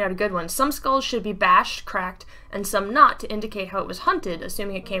just pointed out a good one. Some skulls should be bashed, cracked, and some not to indicate how it was hunted,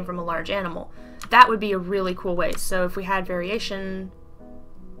 assuming it came from a large animal. That would be a really cool way. So if we had variation...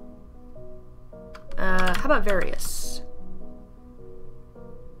 how about various?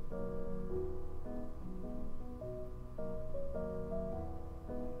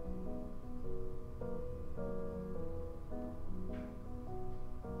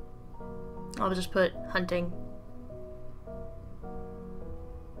 I'll just put hunting.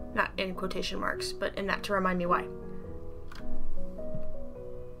 Not in quotation marks, but in that to remind me why.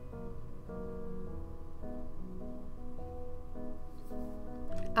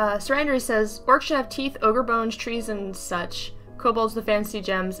 Surrender says, orcs should have teeth, ogre bones, trees, and such. Kobolds the fancy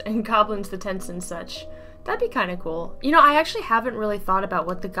gems, and goblins the tents and such. That'd be kind of cool. You know, I actually haven't really thought about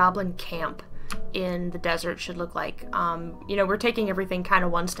what the goblin camp in the desert should look like. You know, we're taking everything kind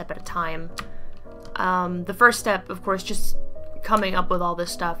of one step at a time. The first step, of course, just coming up with all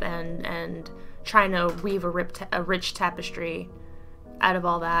this stuff and trying to weave a rich tapestry out of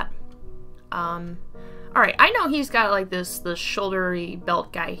all that. Alright, I know he's got like the shouldery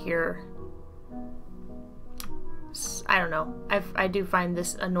belt guy here. I don't know. I do find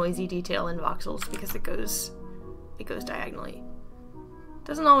this a noisy detail in voxels because it goes diagonally.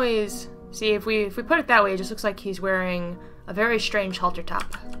 Doesn't always... See, if we put it that way, it just looks like he's wearing a very strange halter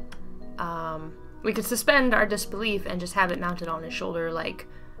top. We could suspend our disbelief and just have it mounted on his shoulder like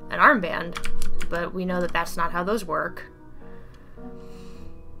an armband, but we know that that's not how those work.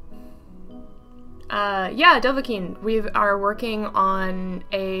 Yeah, Dovahkiin, we are working on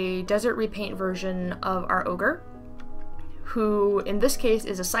a desert repaint version of our ogre, who in this case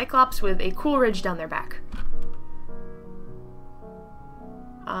is a Cyclops with a cool ridge down their back.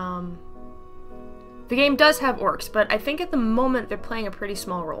 The game does have orcs, but I think at the moment they're playing a pretty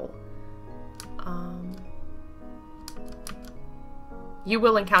small role. You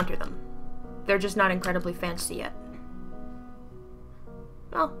will encounter them. They're just not incredibly fancy yet.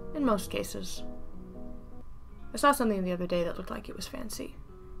 Well, in most cases. I saw something the other day that looked like it was fancy.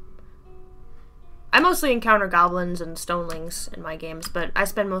 I mostly encounter goblins and stonelings in my games, but I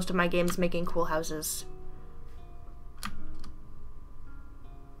spend most of my games making cool houses.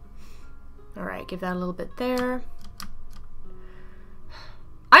 Alright, give that a little bit there.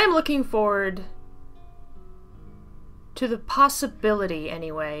 I am looking forward to the possibility,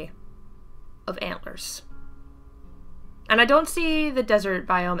 anyway, of antlers. And I don't see the desert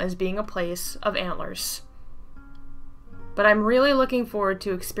biome as being a place of antlers. But I'm really looking forward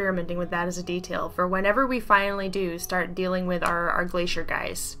to experimenting with that as a detail for whenever we finally do start dealing with our glacier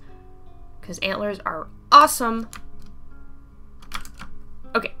guys. Because antlers are awesome!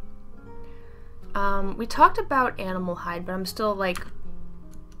 Okay. We talked about animal hide, but I'm still like...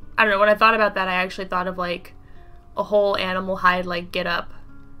 I don't know, when I thought about that, I actually thought of like a whole animal hide like get up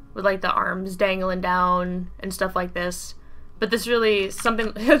with like the arms dangling down and stuff like this. But this really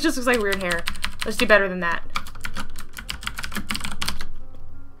something it just looks like weird hair. Let's do better than that.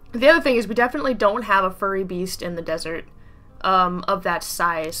 The other thing is we definitely don't have a furry beast in the desert of that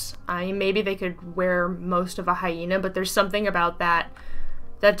size. I mean, maybe they could wear most of a hyena, but there's something about that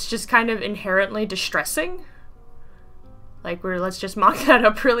that's just kind of inherently distressing. Like, let's just mock that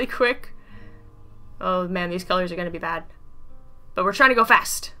up really quick. Oh man, these colors are gonna be bad. But we're trying to go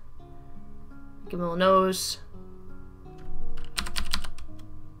fast. Give him a little nose.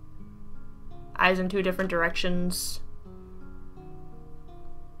 Eyes in 2 different directions.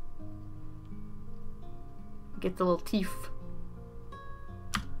 Get the little teeth.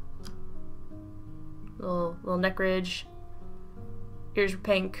 Little neck ridge. Ears are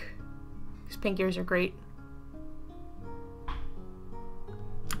pink. These pink ears are great.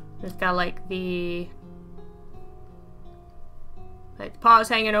 It's got like the paws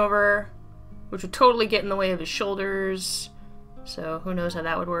hanging over, which would totally get in the way of his shoulders. So who knows how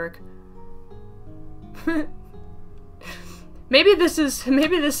that would work. Maybe this is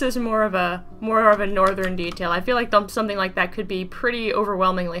more of a northern detail. I feel like something like that could be pretty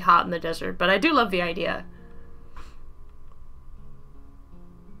overwhelmingly hot in the desert, but I do love the idea.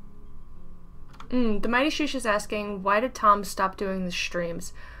 The Mighty Shush is asking, why did Tom stop doing the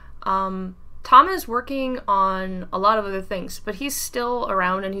streams? Tom is working on a lot of other things, but he's still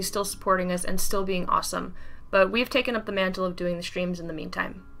around and he's still supporting us and still being awesome. But we've taken up the mantle of doing the streams in the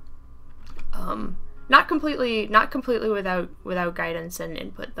meantime. Not completely without guidance and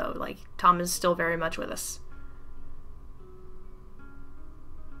input though. Like, Tom is still very much with us.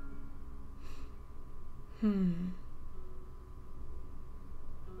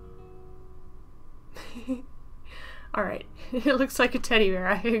 Alright. It looks like a teddy bear,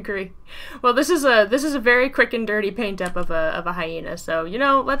 I agree. Well, this is a very quick and dirty paint up of a hyena, so you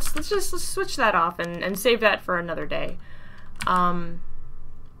know, let's switch that off and save that for another day.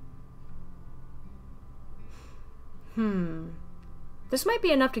 This might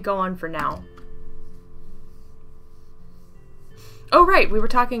be enough to go on for now. Oh right, we were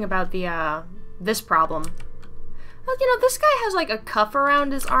talking about the this problem. Well, you know, this guy has like a cuff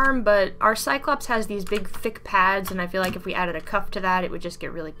around his arm, but our Cyclops has these big thick pads, and I feel like if we added a cuff to that, it would just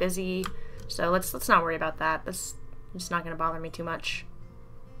get really busy. So let's not worry about that. That's just not going to bother me too much.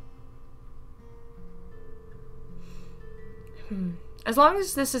 As long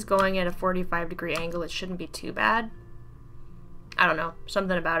as this is going at a 45-degree angle, it shouldn't be too bad. I don't know.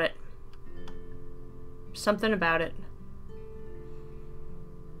 Something about it. Something about it.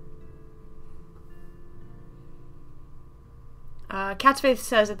 Cat's Faith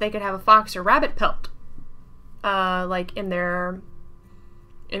says that they could have a fox or rabbit pelt, like in their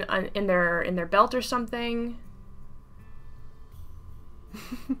belt or something.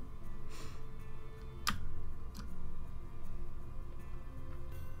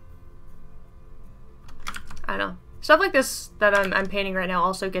 I don't know. Stuff like this that I'm painting right now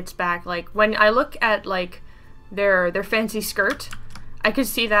also gets back, like, when I look at, like, their fancy skirt, I could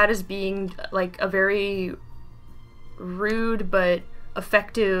see that as being, like, a very rude but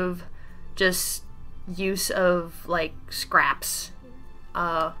effective just use of, like, scraps.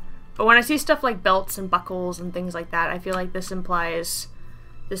 But when I see stuff like belts and buckles and things like that, I feel like this implies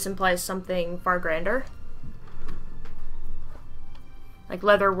something far grander. Like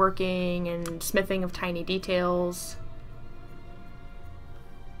leather working and smithing of tiny details.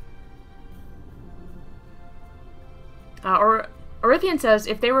 Orithian says,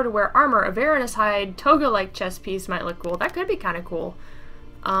 if they were to wear armor, a Varanus hide toga-like chest piece might look cool. That could be kind of cool.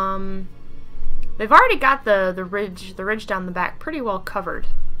 They've already got the ridge down the back pretty well covered.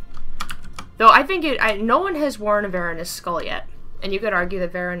 Though I think no one has worn a Varanus skull yet. And you could argue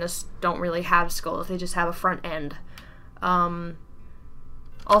that Varanus don't really have skulls, they just have a front end.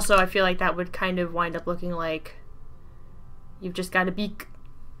 Also, I feel like that would kind of wind up looking like you've just got a beak.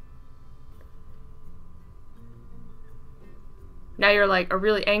 Now you're like a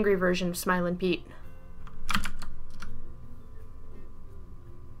really angry version of Smilin' Pete.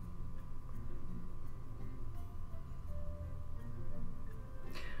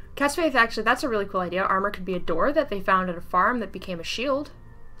 Cat's Faith, actually, that's a really cool idea. Armor could be a door that they found at a farm that became a shield.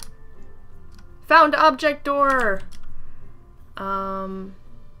 Found object door! You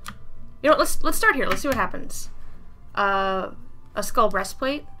know what, let's start here. Let's see what happens. A skull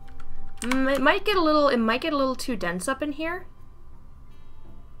breastplate. It might get a little too dense up in here.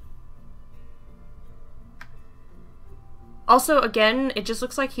 Also, again, it just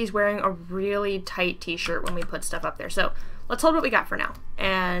looks like he's wearing a really tight t-shirt when we put stuff up there. So let's hold what we got for now.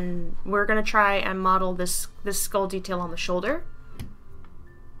 And we're gonna try and model this skull detail on the shoulder.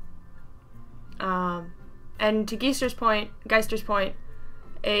 And to Geister's point,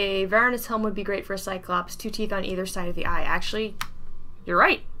 a Varanus helm would be great for a Cyclops, 2 teeth on either side of the eye. Actually, you're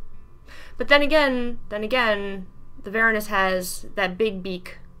right. But then again, the Varanus has that big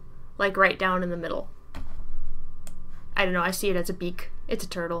beak, like right down in the middle. I don't know, I see it as a beak. It's a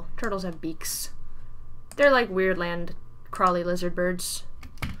turtle. Turtles have beaks. They're like weird land crawly lizard birds.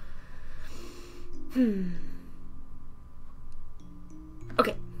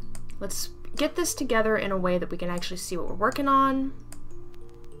 Okay, let's get this together in a way that we can actually see what we're working on.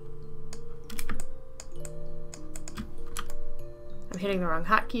 I'm hitting the wrong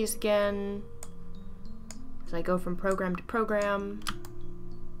hotkeys again as I go from program to program.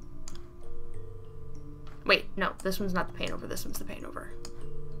 Wait, no, this one's not the paint over, this one's the paint over.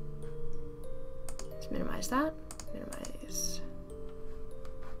 Let's minimize that. Minimize.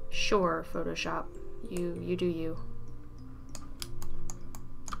 Sure, Photoshop. You do you.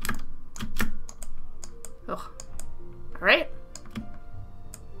 Ugh. Alright. I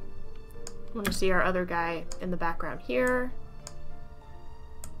want to see our other guy in the background here.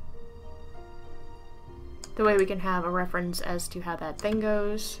 The way we can have a reference as to how that thing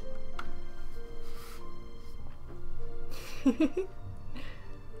goes.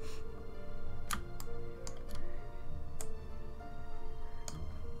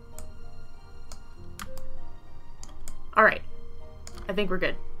 Alright. I think we're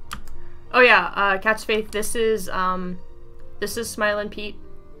good. Oh yeah, Cat's Faith, this is Smilin' Pete.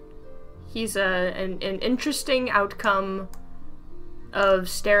 He's an interesting outcome of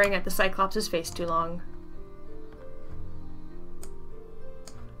staring at the Cyclops' face too long.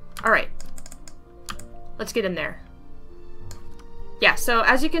 Alright. Let's get in there. Yeah, so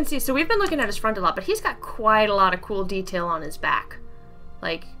as you can see, so we've been looking at his front a lot, but he's got quite a lot of cool detail on his back.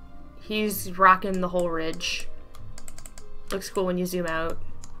 Like, he's rocking the whole ridge. Looks cool when you zoom out.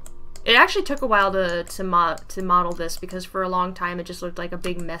 It actually took a while to model this, because for a long time it just looked like a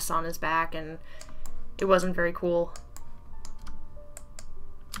big mess on his back, and it wasn't very cool.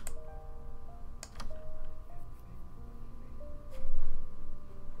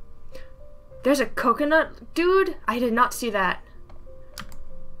 There's a coconut dude? I did not see that.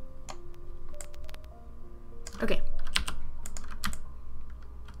 Okay.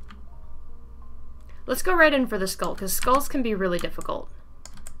 Let's go right in for the skull, because skulls can be really difficult.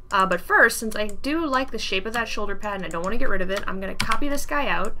 But first, since I do like the shape of that shoulder pad and I don't want to get rid of it, I'm going to copy this guy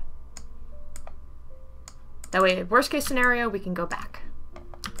out. That way, worst case scenario, we can go back.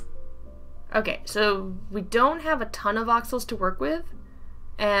 Okay, so we don't have a ton of voxels to work with.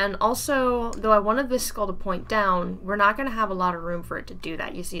 And also, though I wanted this skull to point down, we're not going to have a lot of room for it to do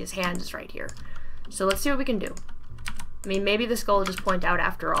that. You see his hand is right here. So let's see what we can do. I mean, maybe the skull will just point out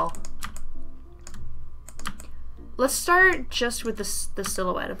after all. Let's start just with the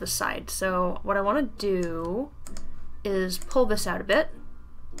silhouette of the side. So what I want to do is pull this out a bit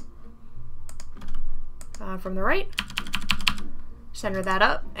from the right, center that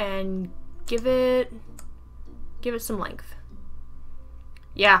up, and give it some length.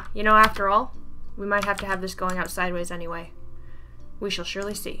 Yeah, you know, after all, we might have to have this going out sideways anyway. We shall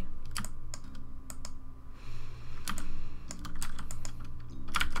surely see.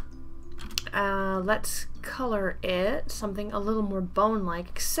 Let's color it something a little more bone-like,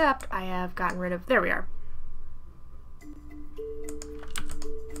 except I have gotten rid of... There we are.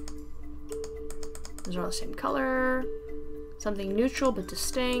 Those are all the same color. Something neutral but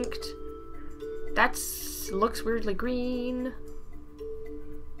distinct. Looks weirdly green.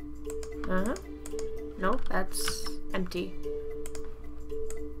 Uh-huh. Nope, that's empty.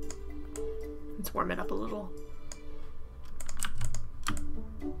 Let's warm it up a little.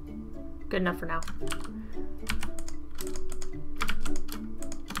 Good enough for now.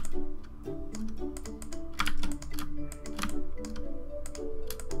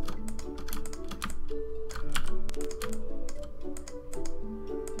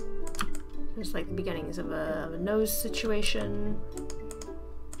 Just like the beginnings of a nose situation.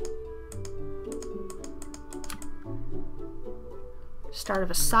 Start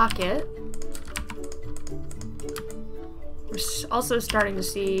of a socket. We're also starting to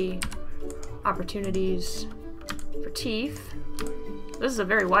see opportunities for teeth. This is a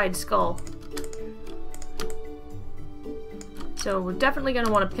very wide skull. So we're definitely going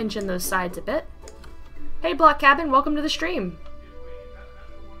to want to pinch in those sides a bit. Hey Block Cabin, welcome to the stream!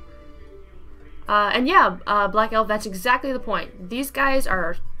 And yeah, Black Elf, that's exactly the point. These guys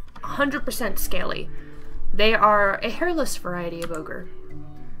are 100% scaly. They are a hairless variety of ogre.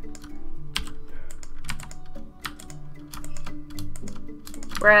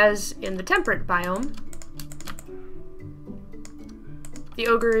 Whereas in the temperate biome, the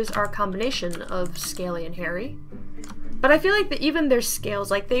ogres are a combination of scaly and hairy. But I feel like that even their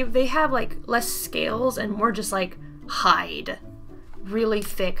scales, like they have like less scales and more just like hide. Really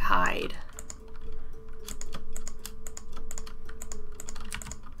thick hide.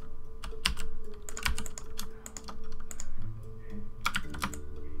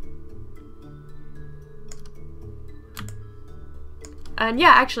 And yeah,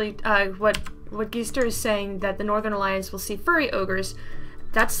 actually, what Geister is saying, that the Northern Alliance will see furry ogres,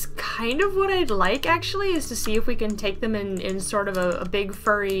 that's kind of what I'd like, actually, is to see if we can take them in sort of a big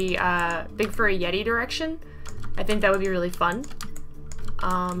furry Yeti direction. I think that would be really fun.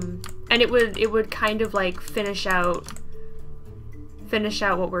 And it would kind of like finish out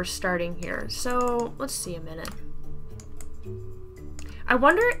what we're starting here. So let's see a minute. I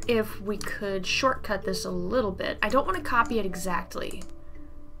wonder if we could shortcut this a little bit. I don't want to copy it exactly,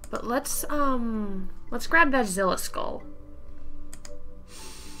 but let's grab that Zilla skull.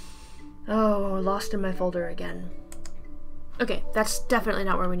 Oh, lost in my folder again. Okay, that's definitely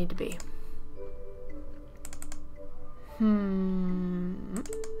not where we need to be.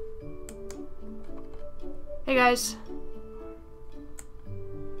 Hey guys.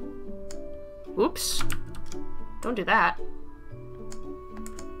 Oops. Don't do that.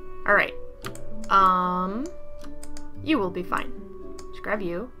 Alright. You will be fine. Just grab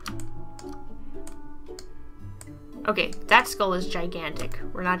you. Okay, that skull is gigantic.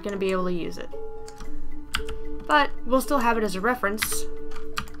 We're not going to be able to use it. But we'll still have it as a reference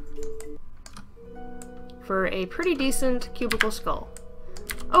for a pretty decent cubicle skull.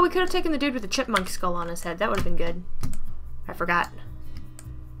 Oh, we could have taken the dude with the chipmunk skull on his head. That would have been good. I forgot.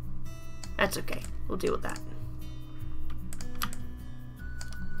 That's okay. We'll deal with that.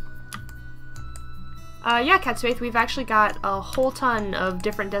 Yeah, Catsfaith, we've actually got a whole ton of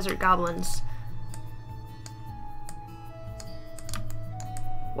different desert goblins.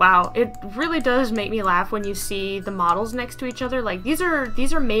 Wow, it really does make me laugh when you see the models next to each other. Like, these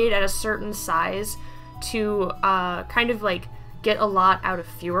are made at a certain size to kind of like get a lot out of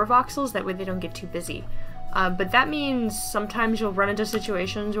fewer voxels, that way they don't get too busy. But that means sometimes you'll run into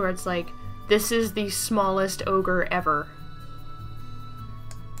situations where it's like, this is the smallest ogre ever.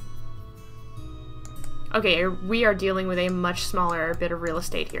 Okay, we are dealing with a much smaller bit of real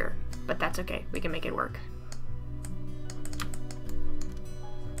estate here, but that's okay. We can make it work.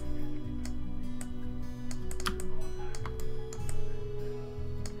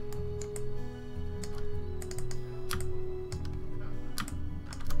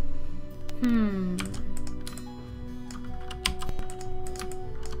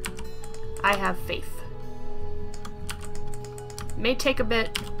 I have faith. May take a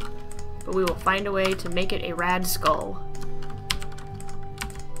bit, but we will find a way to make it a rad skull.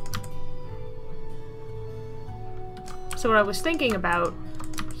 So what I was thinking about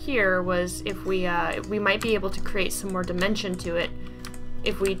here was if we might be able to create some more dimension to it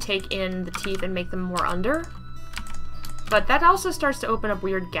if we take in the teeth and make them more under. But that also starts to open up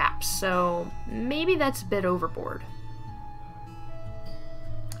weird gaps, so maybe that's a bit overboard.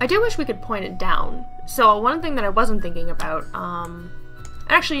 I do wish we could point it down. So one thing that I wasn't thinking about,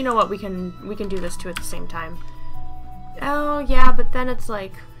 actually, you know what, we can do this too at the same time. Oh, yeah, but then it's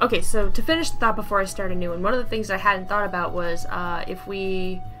like... Okay, so to finish the thought before I start a new one, one of the things I hadn't thought about was if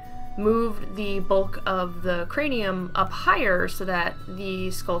we moved the bulk of the cranium up higher so that the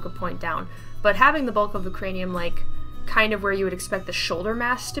skull could point down. But having the bulk of the cranium, like, kind of where you would expect the shoulder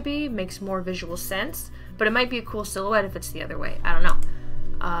mass to be makes more visual sense, but it might be a cool silhouette if it's the other way. I don't know.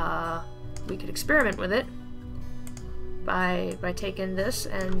 We could experiment with it by taking this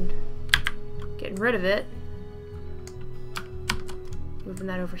and Getting rid of it. Moving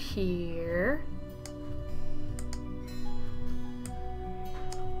that over here.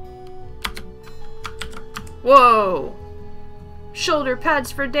 Whoa! Shoulder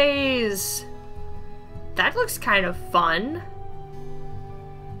pads for days! That looks kind of fun.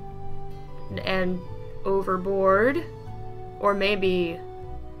 And overboard. Or maybe,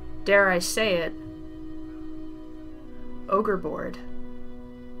 dare I say it, ogre board.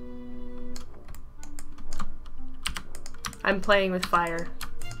 I'm playing with fire.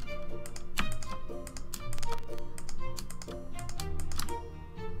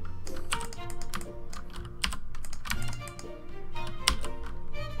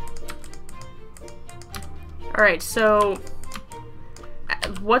 Alright, so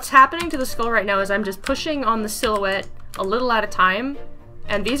what's happening to the skull right now is I'm just pushing on the silhouette a little at a time,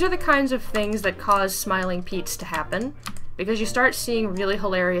 and these are the kinds of things that cause Smiling Pete's to happen, because you start seeing really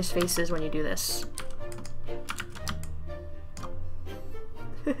hilarious faces when you do this.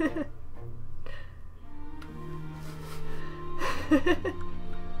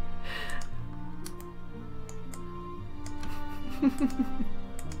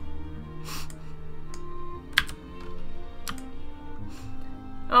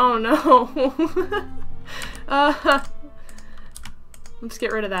 Oh no. Let's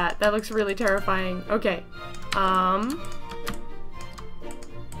get rid of that. That looks really terrifying. Okay. I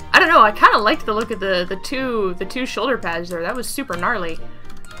don't know, I kind of liked the look of the two shoulder pads there. That was super gnarly.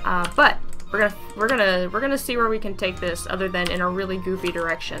 But we're gonna see where we can take this other than in a really goofy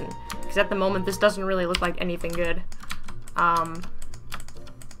direction. Because at the moment this doesn't really look like anything good. I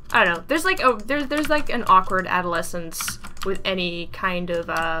don't know. There's like there's like an awkward adolescence with any kind of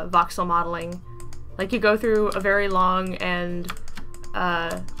voxel modeling. Like you go through a very long and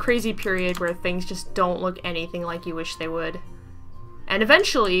crazy period where things just don't look anything like you wish they would. And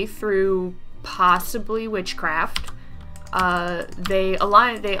eventually, through possibly witchcraft, they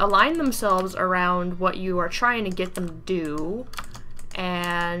align themselves around what you are trying to get them to do,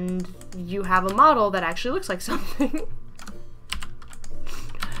 and you have a model that actually looks like something.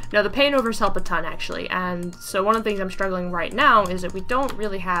 Now, the paint overs help a ton, actually, and so one of the things I'm struggling right now is that we don't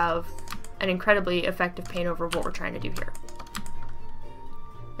really have an incredibly effective paint over of what we're trying to do here.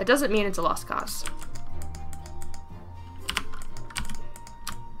 That doesn't mean it's a lost cause.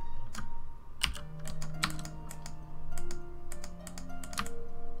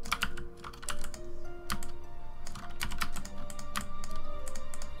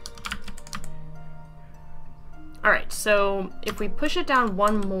 Alright, so if we push it down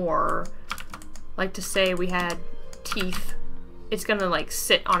one more, like to say we had teeth, it's gonna like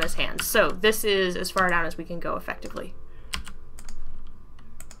sit on his hands. So this is as far down as we can go effectively.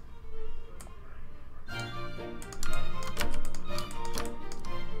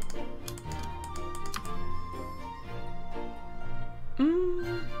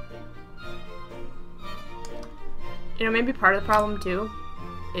 You know, maybe part of the problem too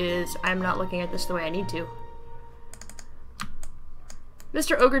is I'm not looking at this the way I need to.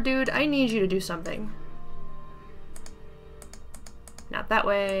 Mr. Ogre Dude, I need you to do something. Not that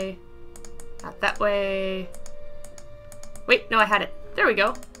way. Not that way. Wait, no, I had it. There we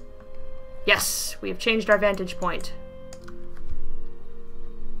go. Yes, we have changed our vantage point.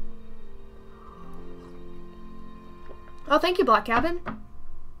 Oh, thank you, Black Cabin.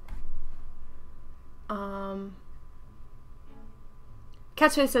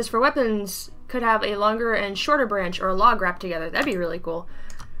 Catsface says, for weapons, could have a longer and shorter branch or a log wrapped together. That'd be really cool.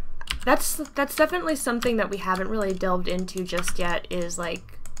 That's definitely something that we haven't really delved into just yet, is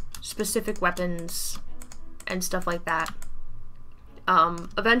like specific weapons and stuff like that.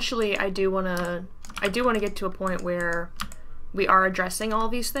 Eventually I do wanna get to a point where we are addressing all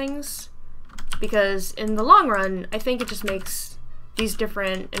these things, because in the long run I think it just makes these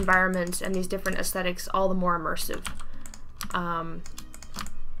different environments and these different aesthetics all the more immersive.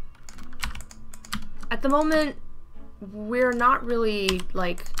 At the moment, we're not really,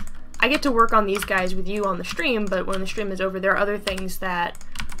 like, I get to work on these guys with you on the stream, but when the stream is over, there are other things that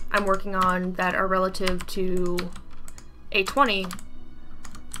I'm working on that are relative to A20.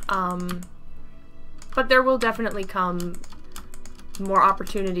 But there will definitely come more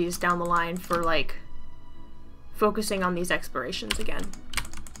opportunities down the line for, like, focusing on these explorations again.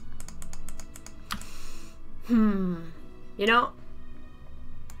 You know?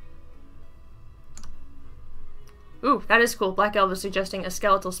 Ooh, that is cool. Black Elvis suggesting a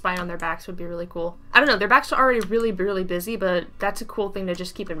skeletal spine on their backs would be really cool. I don't know, their backs are already really, really busy, but that's a cool thing to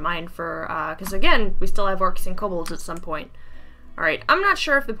just keep in mind for, because again, we still have orcs and kobolds at some point. Alright, I'm not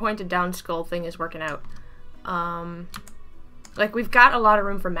sure if the pointed down skull thing is working out. Like, we've got a lot of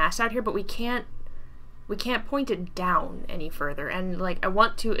room for mass out here, but we can't point it down any further. And, like, I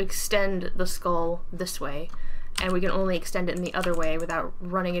want to extend the skull this way, and we can only extend it in the other way without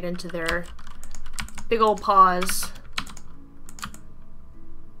running it into their big old paws.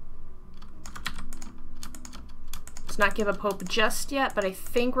 Let's not give up hope just yet, but I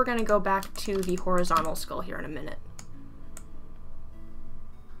think we're gonna go back to the horizontal skull here in a minute.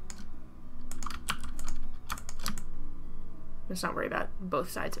 Let's not worry about both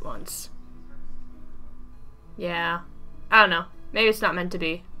sides at once. Yeah. I don't know. Maybe it's not meant to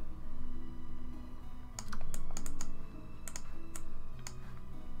be.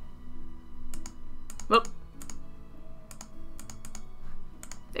 Whoop.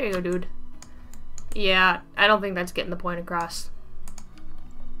 There you go, dude. Yeah, I don't think that's getting the point across.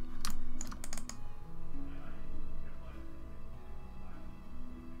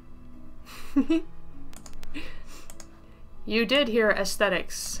 You did hear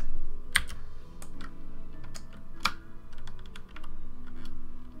aesthetics.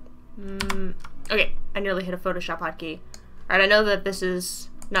 Okay, I nearly hit a Photoshop hotkey. Alright, I know that this is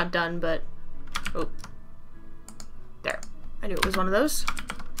not done, but... Oh. There. I knew it was one of those.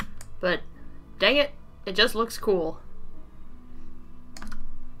 But, dang it, it just looks cool.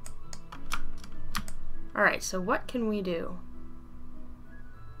 Alright, so what can we do?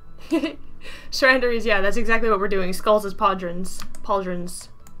 Surrenderies, yeah, that's exactly what we're doing. Skulls as pauldrons.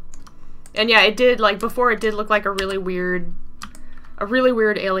 And yeah, it did, like, before it did look like a really weird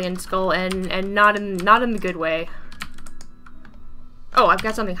alien skull, and not in the good way. Oh, I've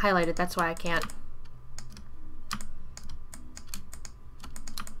got something highlighted, that's why I can't.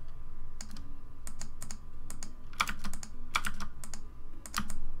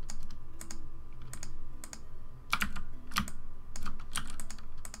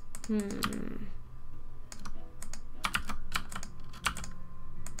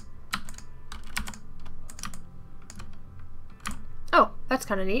 Oh, that's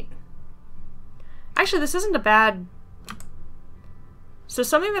kind of neat. Actually, this isn't a bad... So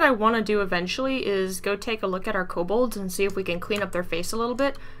something that I want to do eventually is go take a look at our kobolds and see if we can clean up their face a little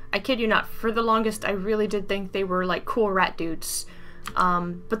bit. I kid you not, for the longest I really did think they were like cool rat dudes.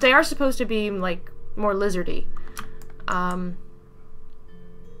 But they are supposed to be like more lizardy.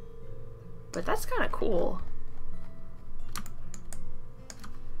 But that's kind of cool.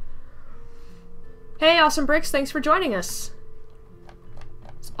 Hey, Awesome Bricks, thanks for joining us.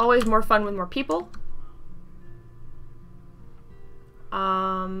 It's always more fun with more people.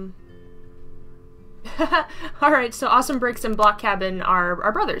 Alright, so Awesome Bricks and Block Cabin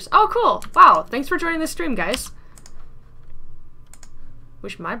are brothers. Oh, cool. Wow, thanks for joining the stream, guys.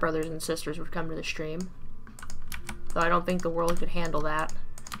 Wish my brothers and sisters would come to the stream. Though I don't think the world could handle that.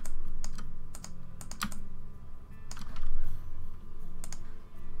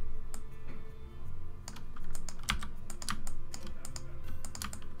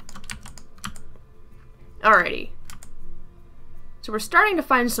 Alrighty. So we're starting to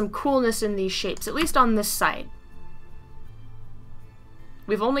find some coolness in these shapes, at least on this side.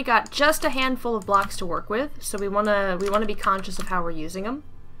 We've only got just a handful of blocks to work with, so we wanna be conscious of how we're using them.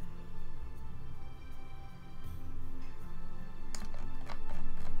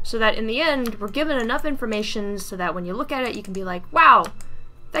 So that in the end, we're given enough information so that when you look at it, you can be like, wow,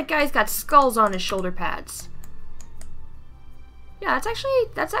 that guy's got skulls on his shoulder pads. Yeah,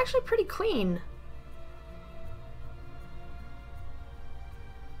 that's actually pretty clean.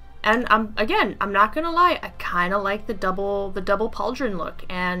 And again, I'm not gonna lie, I kind of like the double pauldron look,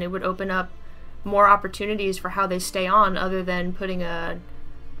 and it would open up more opportunities for how they stay on, other than putting a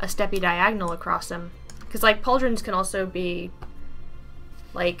steppy diagonal across them. Because like pauldrons can also be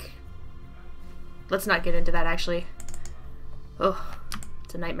like, let's not get into that actually. Oh,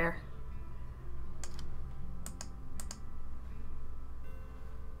 it's a nightmare.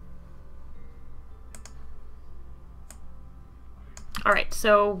 Alright,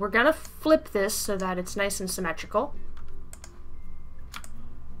 so we're gonna flip this so that it's nice and symmetrical.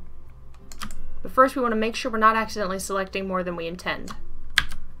 But first we want to make sure we're not accidentally selecting more than we intend.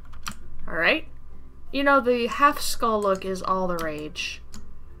 Alright. You know, the half skull look is all the rage.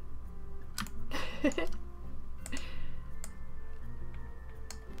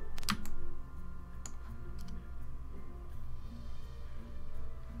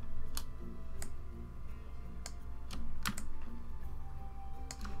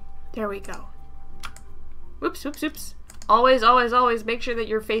 There we go. Whoops, whoops, whoops. Always, always, always make sure that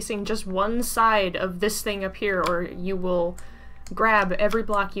you're facing just one side of this thing up here, or you will grab every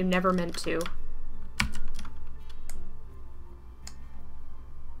block you never meant to.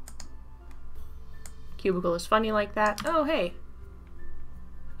 Cubicle is funny like that. Oh, hey.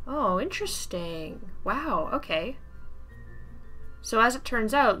 Oh, interesting. Wow, okay. So as it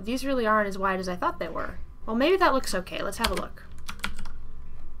turns out, these really aren't as wide as I thought they were. Well, maybe that looks okay. Let's have a look.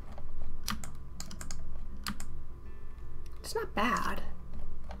 It's not bad.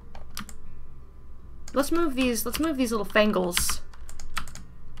 Let's move these little fangles.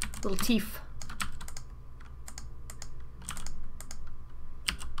 Little teeth.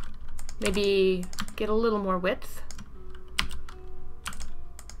 Maybe get a little more width.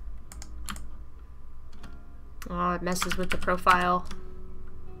 Oh, it messes with the profile.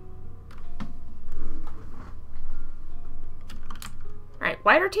 Alright,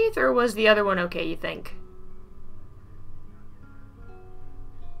 wider teeth, or was the other one okay, you think?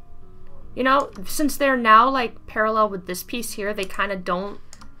 You know, since they're now, like, parallel with this piece here, they kind of don't...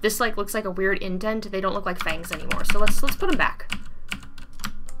 This, like, looks like a weird indent. They don't look like fangs anymore. So let's put them back.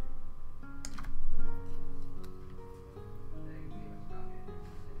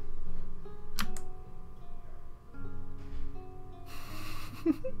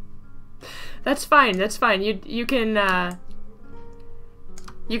 That's fine, that's fine. You can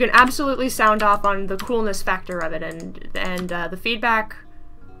absolutely sound off on the coolness factor of it, and the feedback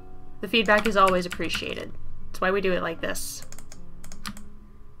is always appreciated. That's why we do it like this.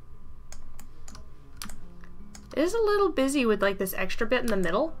 It is a little busy with like this extra bit in the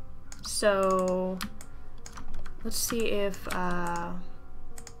middle, so let's see if I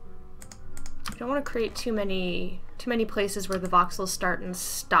don't want to create too many places where the voxels start and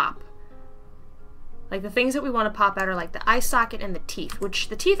stop. Like, the things that we want to pop out are like the eye socket and the teeth, which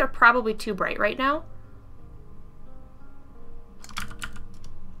the teeth are probably too bright right now.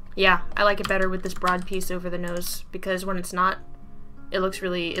 Yeah, I like it better with this broad piece over the nose, because when it's not, it looks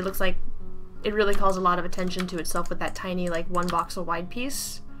like it really calls a lot of attention to itself with that tiny, like, one voxel wide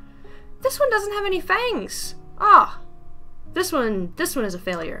piece. This one doesn't have any fangs! Ah! This one is a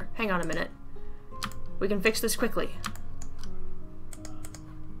failure. Hang on a minute. We can fix this quickly.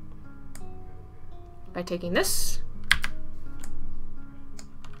 By taking this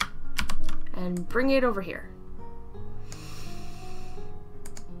and bringing it over here.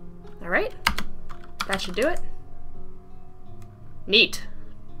 Alright, that should do it. Neat.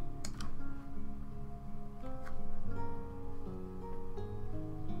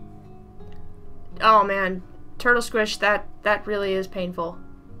 Oh man, turtle squish, that really is painful.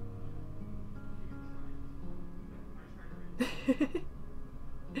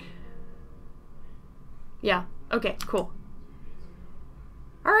 Yeah, okay, cool.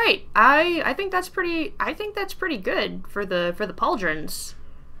 Alright, I think that's pretty good for the pauldrons.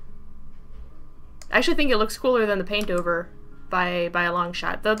 I actually think it looks cooler than the paint over by a long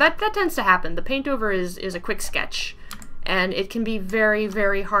shot. Though that tends to happen. The paint over is a quick sketch, and it can be very,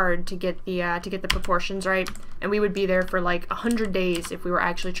 very hard to get the proportions right. And we would be there for like 100 days if we were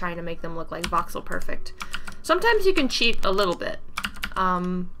actually trying to make them look like voxel perfect. Sometimes you can cheat a little bit.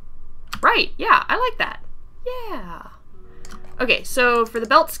 Right, yeah, I like that. Yeah. Okay, so for the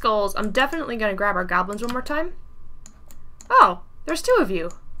belt skulls, I'm definitely gonna grab our goblins one more time. Oh, there's two of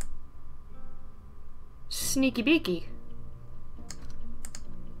you. Sneaky beaky.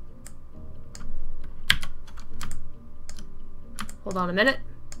 Hold on a minute.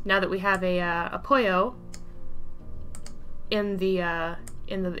 Now that we have a Poyo in the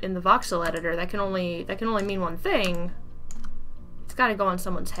voxel editor, that can only mean one thing. It's got to go on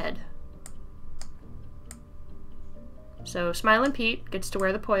someone's head. So Smilin' Pete gets to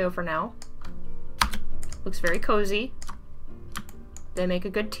wear the Poyo for now. Looks very cozy. They make a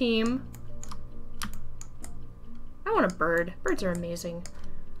good team. I want a bird. Birds are amazing.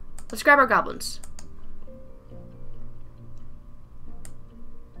 Let's grab our goblins.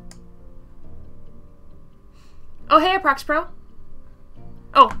 Oh, hey, Aprox Pro.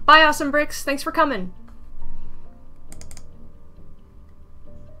 Oh, bye, Awesome Bricks. Thanks for coming.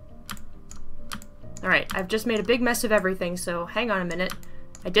 Alright, I've just made a big mess of everything, so hang on a minute.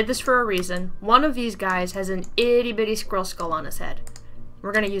 I did this for a reason. One of these guys has an itty-bitty squirrel skull on his head.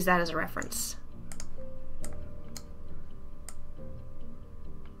 We're gonna use that as a reference.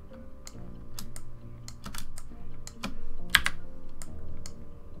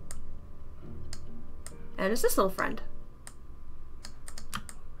 And it's this little friend.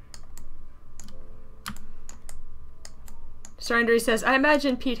 Surrender says, I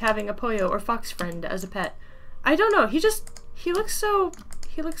imagine Pete having a Poyo or fox friend as a pet. I don't know, he looks so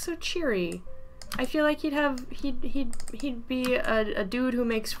cheery. I feel like he'd be a dude who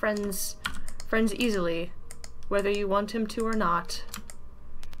makes friends easily, whether you want him to or not.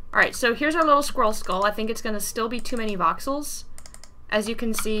 Alright, so here's our little squirrel skull. I think it's gonna still be too many voxels. As you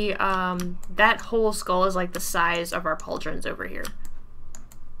can see, that whole skull is like the size of our pauldrons over here.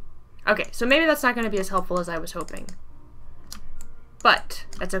 Okay, so maybe that's not going to be as helpful as I was hoping. But,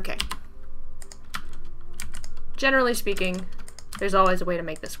 that's okay. Generally speaking, there's always a way to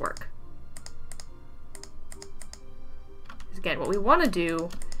make this work. Again, what we want to do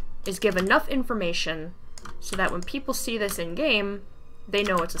is give enough information so that when people see this in-game, they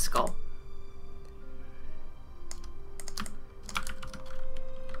know it's a skull.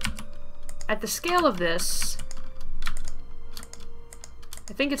 At the scale of this,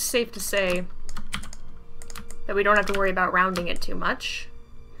 I think it's safe to say that we don't have to worry about rounding it too much.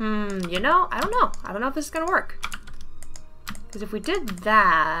 You know, I don't know. I don't know if this is gonna work. Because if we did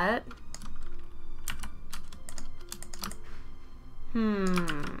that...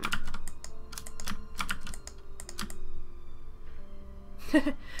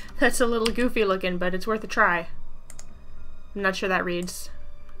 That's a little goofy looking, but it's worth a try. I'm not sure that reads.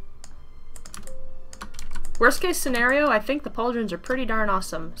 Worst case scenario, I think the pauldrons are pretty darn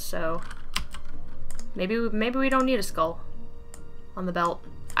awesome, so maybe we don't need a skull on the belt.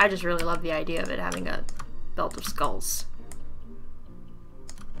 I just really love the idea of it having a belt of skulls.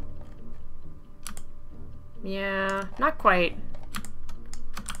 Yeah, not quite.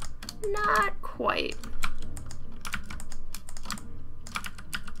 Not quite.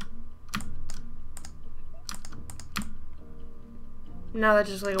 No, that's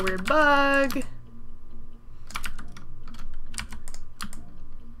just like a weird bug.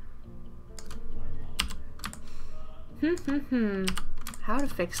 How to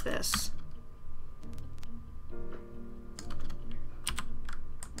fix this?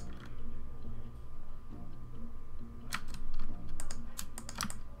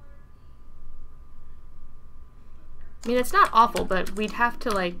 I mean, it's not awful, but we'd have to,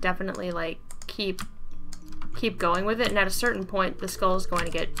 like, definitely, like, keep going with it, and at a certain point, the skull is going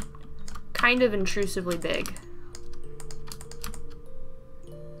to get kind of intrusively big.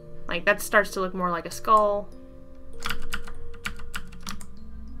 Like, that starts to look more like a skull.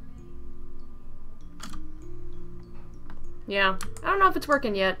 Yeah, I don't know if it's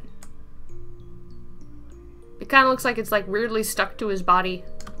working yet. It kind of looks like it's, like, weirdly stuck to his body.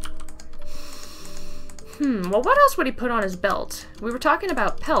 Well, what else would he put on his belt? We were talking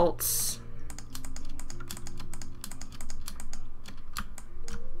about pelts.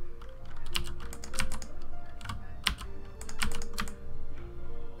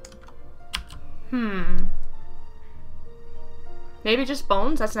 Maybe just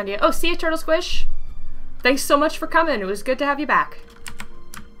bones? That's an idea. Oh, see ya, Turtle Squish! Thanks so much for coming. It was good to have you back.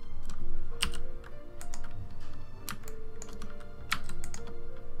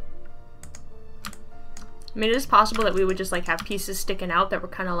 I mean, it is possible that we would just, like, have pieces sticking out that were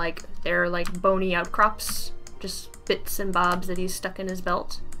kind of like, they're, like, bony outcrops. Just bits and bobs that he's stuck in his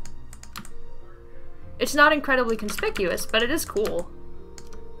belt. It's not incredibly conspicuous, but it is cool.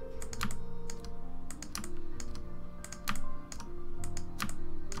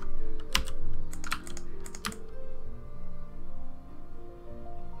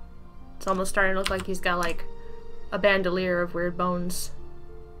 It's almost starting to look like he's got, like, a bandolier of weird bones.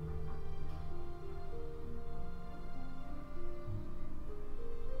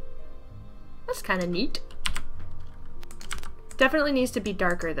 That's kind of neat. Definitely needs to be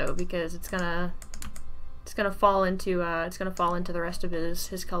darker though, because it's gonna fall into the rest of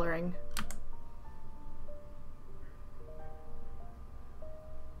his coloring.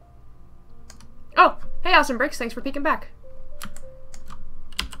 Oh, hey, Awesome Bricks, thanks for peeking back.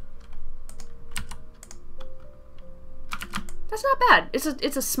 That's not bad.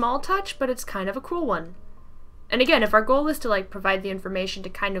 It's a small touch, but it's kind of a cool one. And again, if our goal is to, like, provide the information to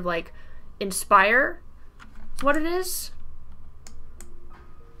kind of, like, inspire what it is.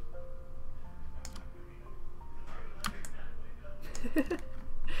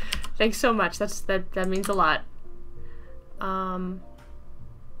 Thanks so much. That means a lot. Alright.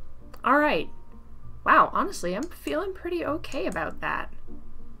 Wow, honestly, I'm feeling pretty okay about that.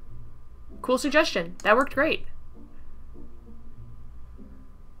 Cool suggestion. That worked great.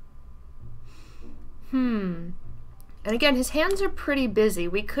 And again, his hands are pretty busy.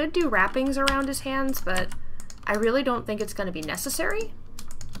 We could do wrappings around his hands, but I really don't think it's going to be necessary.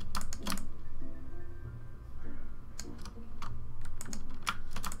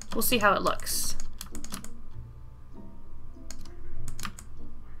 We'll see how it looks.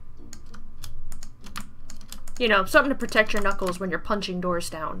 You know, something to protect your knuckles when you're punching doors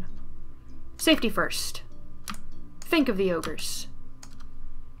down. Safety first. Think of the ogres.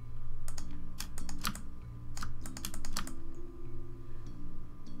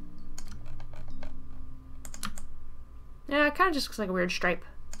 Yeah, it kind of just looks like a weird stripe.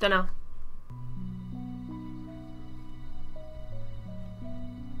 Dunno.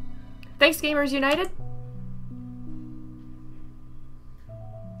 Thanks, Gamers United.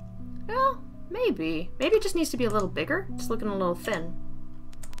 Well, maybe. Maybe it just needs to be a little bigger. It's looking a little thin.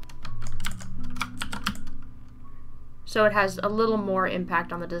 So it has a little more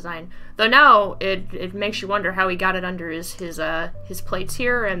impact on the design. Though now it makes you wonder how he got it under his plates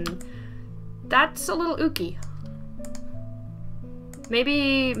here, and that's a little ooky.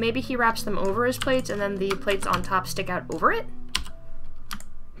 Maybe he wraps them over his plates and then the plates on top stick out over it?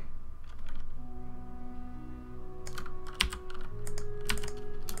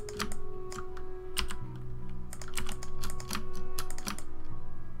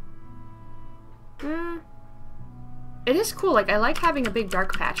 It is cool. Like, I like having a big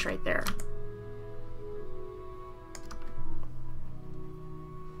dark patch right there.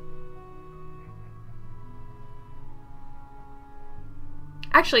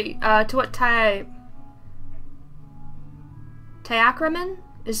 Actually, to what Tyakraman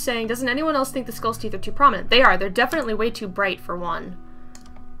is saying, doesn't anyone else think the skull's teeth are too prominent? They are. They're definitely way too bright, for one.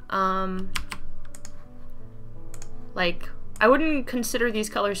 Like, I wouldn't consider these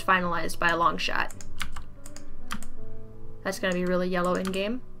colors finalized by a long shot. That's gonna be really yellow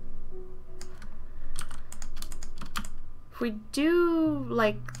in-game. If we do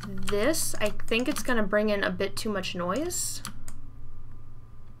like this, I think it's gonna bring in a bit too much noise.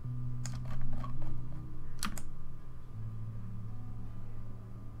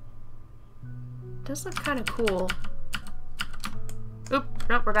 It does look kind of cool. Oop,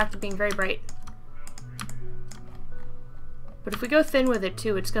 nope, we're back to being very bright. But if we go thin with it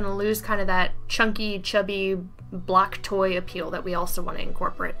too, it's gonna lose kind of that chunky, chubby, block toy appeal that we also want to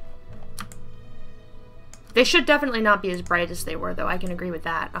incorporate. They should definitely not be as bright as they were, though. I can agree with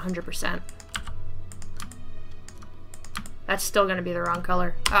that 100%. That's still going to be the wrong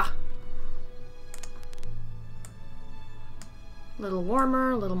color. Ah. A little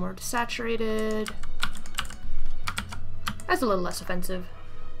warmer, a little more desaturated. That's a little less offensive.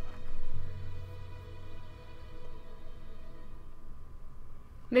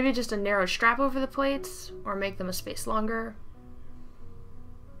 Maybe just a narrow strap over the plates, or make them a space longer.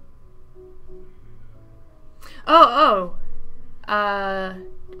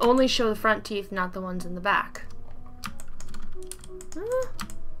 Only show the front teeth, not the ones in the back.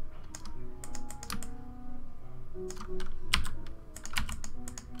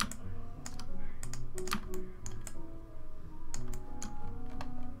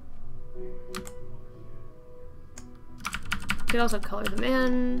 You could also color them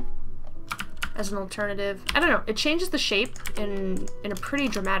in as an alternative. I don't know, it changes the shape in a pretty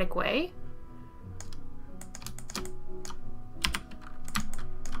dramatic way.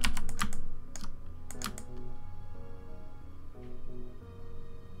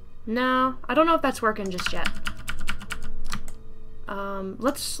 No, I don't know if that's working just yet.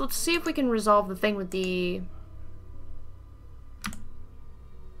 Let's see if we can resolve the thing with the...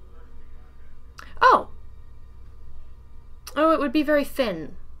 Oh, it would be very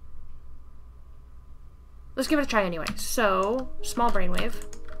thin. Let's give it a try anyway. So, small brainwave.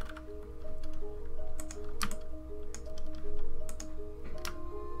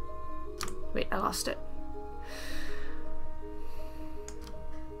 Wait, I lost it.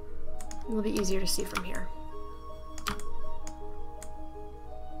 It'll be easier to see from here.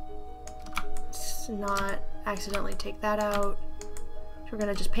 Let's not accidentally take that out. So we're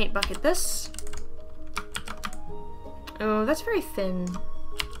gonna just paint bucket this. Oh, that's very thin.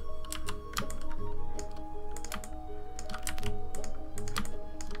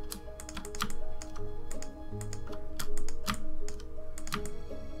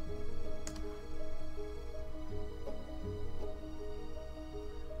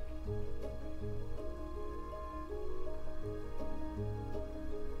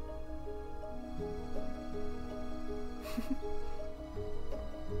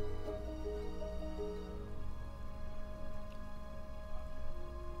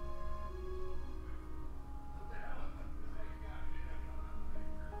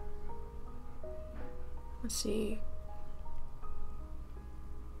 Let's see.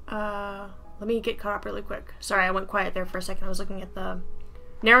 Let me get caught up really quick. Sorry, I went quiet there for a second. I was looking at the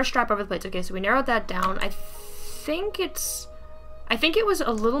narrow strap over the plates. Okay, so we narrowed that down. I think it was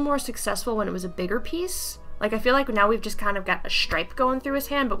a little more successful when it was a bigger piece. Like, I feel like now we've just kind of got a stripe going through his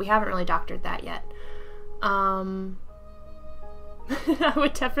hand, but we haven't really doctored that yet. I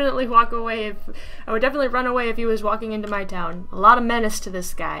would definitely run away if he was walking into my town. A lot of menace to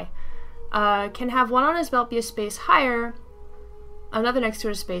this guy. Can have one on his belt be a space higher, another next to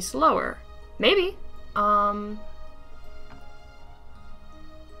it a space lower. Maybe.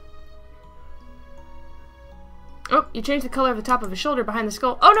 Oh, you changed the color of the top of his shoulder behind the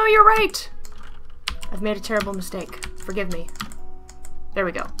skull. Oh no, you're right! I've made a terrible mistake. Forgive me. There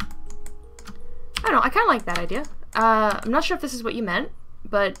we go. I don't know, I kind of like that idea. I'm not sure if this is what you meant,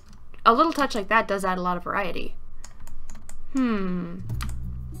 but a little touch like that does add a lot of variety. I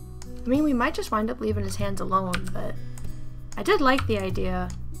mean, we might just wind up leaving his hands alone, but I did like the idea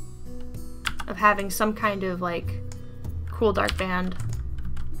of having some kind of, like, cool dark band.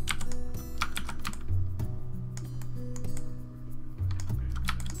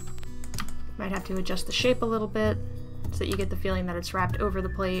 Might have to adjust the shape a little bit so that you get the feeling that it's wrapped over the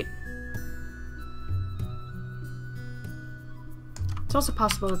plate. It's also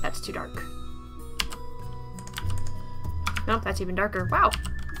possible that that's too dark. Nope, that's even darker. Wow!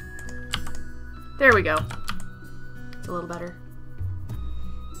 There we go. It's a little better.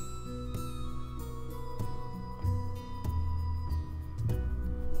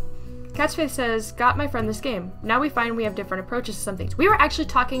 Catchface says, got my friend this game. Now we find we have different approaches to some things. We were actually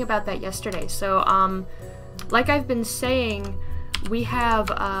talking about that yesterday. So, like I've been saying, we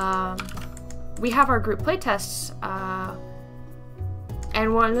have our group playtests,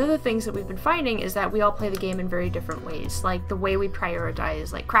 and one of the things that we've been finding is that we all play the game in very different ways. Like, the way we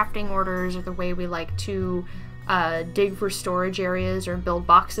prioritize, like, crafting orders, or the way we like to dig for storage areas or build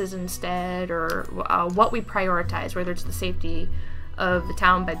boxes instead, or what we prioritize, whether it's the safety of the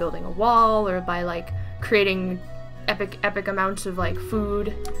town by building a wall, or by, like, creating epic amounts of, like,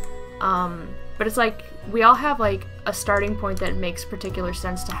 food. But it's like, we all have, like, a starting point that makes particular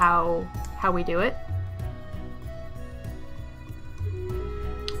sense to how we do it.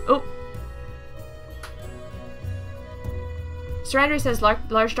 Oh! Surrender says,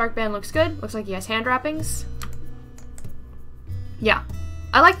 large dark band looks good. Looks like he has hand wrappings. Yeah.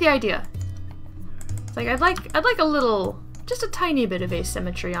 I like the idea. It's like, I'd like a little, just a tiny bit of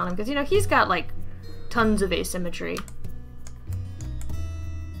asymmetry on him, because, you know, he's got, like, tons of asymmetry.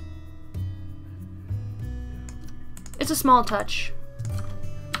 It's a small touch.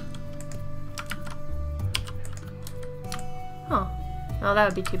 Huh. Oh, that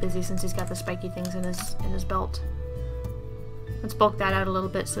would be too busy since he's got the spiky things in his belt. Let's bulk that out a little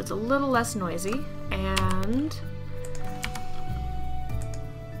bit so it's a little less noisy, and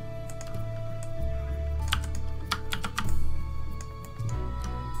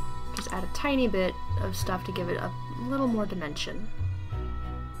just add a tiny bit of stuff to give it a little more dimension.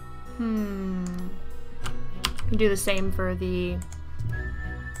 You can do the same for the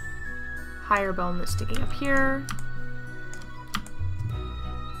higher bone that's sticking up here.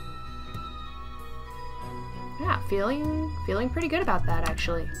 Yeah, feeling pretty good about that,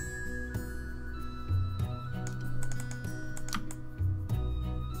 actually.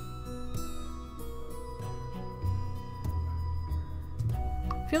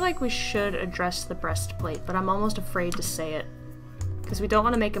 I feel like we should address the breastplate, but I'm almost afraid to say it. Because we don't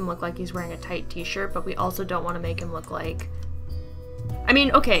want to make him look like he's wearing a tight t-shirt, but we also don't want to make him look like... I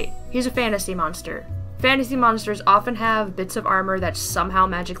mean, okay, he's a fantasy monster. Fantasy monsters often have bits of armor that somehow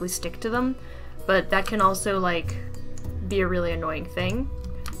magically stick to them, but that can also, like, be a really annoying thing.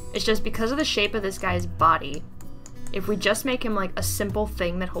 It's just because of the shape of this guy's body, if we just make him, like, a simple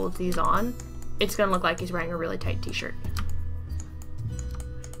thing that holds these on, it's gonna look like he's wearing a really tight t-shirt.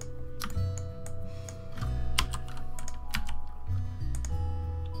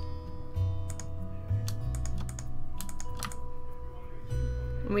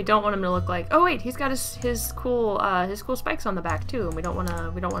 And we don't want him to look like, oh wait, he's got his cool spikes on the back too, and we don't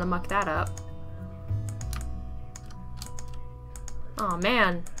wanna muck that up. Oh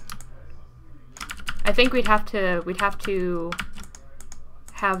man. I think we'd have to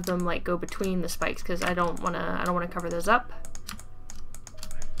have them, like, go between the spikes, because I don't wanna cover those up.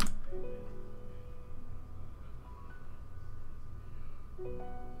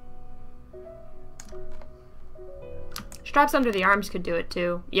 Straps under the arms could do it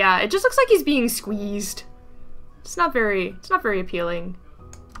too. Yeah, it just looks like he's being squeezed. It's not very appealing.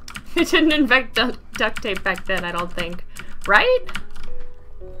 It didn't invent duct tape back then, I don't think. Right?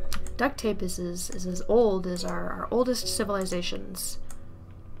 Duct tape is as old as our oldest civilizations.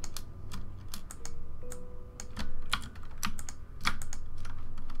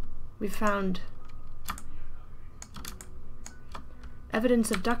 We found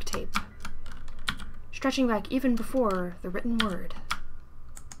evidence of duct tape, stretching back even before the written word.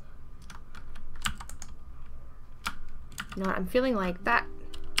 You know what, I'm feeling like that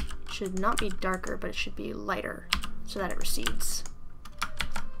should not be darker, but it should be lighter, so that it recedes.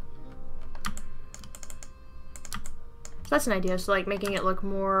 So that's an idea, so, like, making it look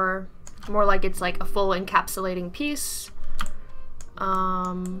more like it's, like, a full encapsulating piece.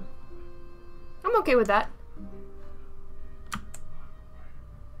 I'm okay with that.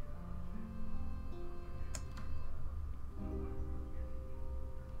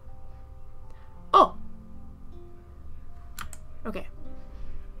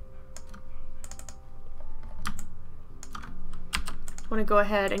 Want to go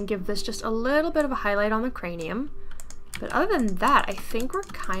ahead and give this just a little bit of a highlight on the cranium. But other than that, I think we're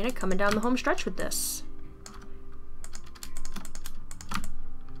kind of coming down the home stretch with this.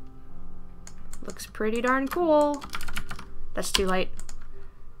 Looks pretty darn cool. That's too light.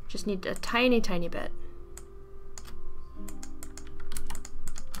 Just need a tiny, tiny bit.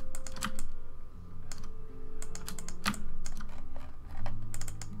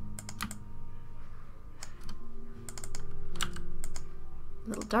 A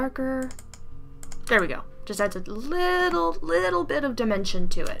little darker. There we go. Just adds a little bit of dimension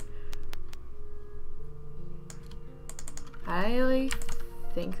to it. I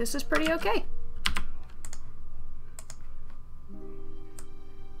think this is pretty okay.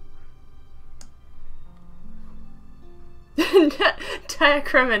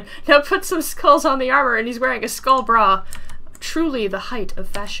 Diachromon now put some skulls on the armor and he's wearing a skull bra. Truly the height of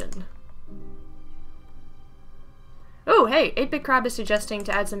fashion. Oh, hey, 8-Bit Crab is suggesting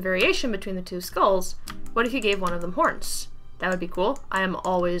to add some variation between the two skulls. What if you gave one of them horns? That would be cool. I am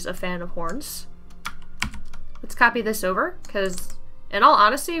always a fan of horns. Let's copy this over, because in all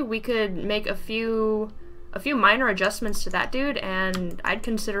honesty, we could make a few minor adjustments to that dude, and I'd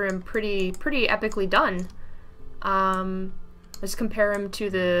consider him pretty epically done. Let's compare him to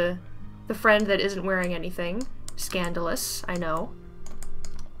the friend that isn't wearing anything. Scandalous, I know.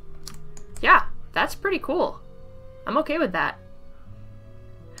 Yeah, that's pretty cool. I'm okay with that.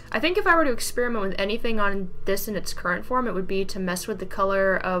 I think if I were to experiment with anything on this in its current form, it would be to mess with the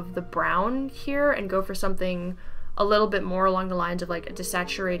color of the brown here and go for something a little bit more along the lines of like a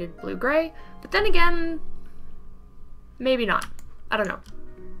desaturated blue-gray. But then again, maybe not. I don't know.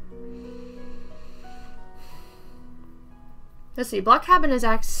 Let's see. Block Cabin is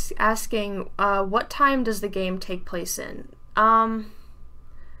asking, what time does the game take place in?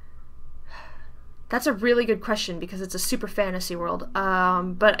 That's a really good question because it's a super fantasy world.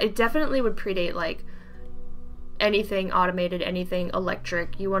 But it definitely would predate like anything automated, anything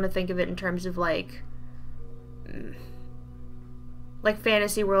electric. You want to think of it in terms of like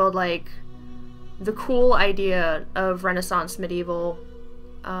fantasy world, like the cool idea of Renaissance medieval,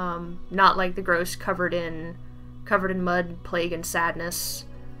 not like the gross covered in mud, plague, and sadness.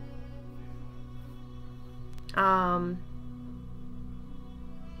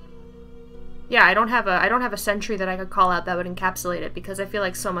 Yeah, I don't have a century that I could call out that would encapsulate it because I feel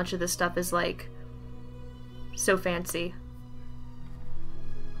like so much of this stuff is like so fancy.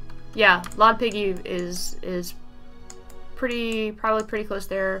 Yeah, Lod Piggy is probably pretty close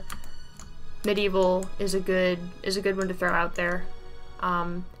there. Medieval is a good one to throw out there.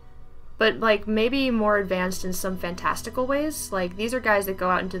 But like maybe more advanced in some fantastical ways. Like these are guys that go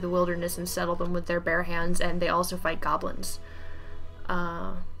out into the wilderness and settle them with their bare hands, and they also fight goblins.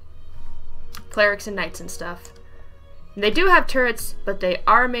 Clerics and knights and stuff. They do have turrets, but they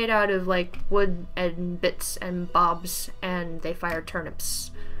are made out of like wood and bits and bobs, and they fire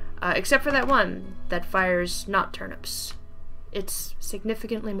turnips. Except for that one that fires not turnips. It's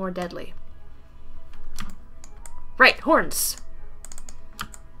significantly more deadly. Right, horns!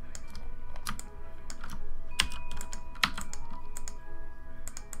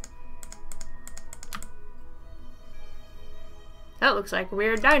 That looks like a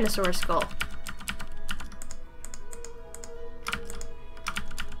weird dinosaur skull.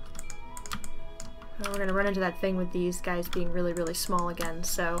 Well, we're gonna run into that thing with these guys being really, really small again,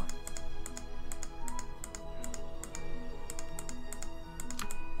 so...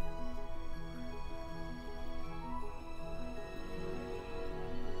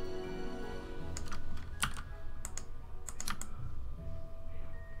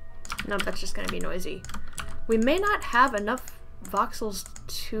 Nope, that's just gonna be noisy. We may not have enough voxels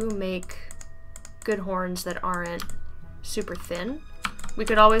to make good horns that aren't super thin. We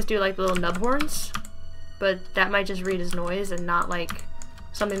could always do like the little nub horns, but that might just read as noise and not like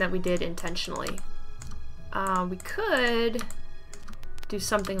something that we did intentionally. We could do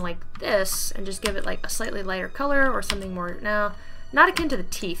something like this and just give it like a slightly lighter color or something more, no, not akin to the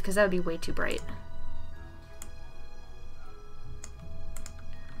teeth because that would be way too bright.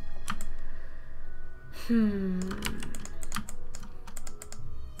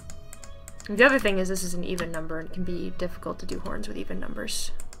 The other thing is this is an even number and it can be difficult to do horns with even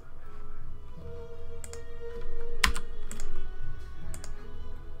numbers.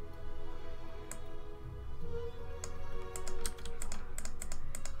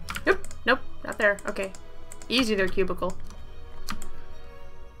 Nope, nope, not there. Okay. Easy there, cubicle.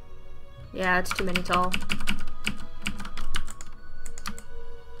 Yeah, it's too many tall.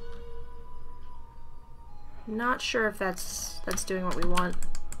 Not sure if that's doing what we want.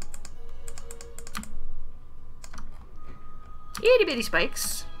 Itty bitty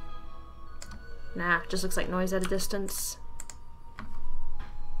spikes. Nah, just looks like noise at a distance.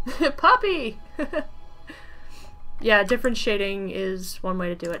 Puppy! Yeah, different shading is one way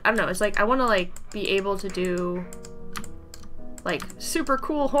to do it. I don't know, it's like, I want to like be able to do like super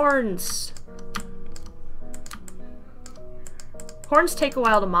cool horns. Horns take a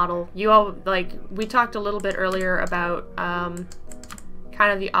while to model. You all, like, we talked a little bit earlier about kind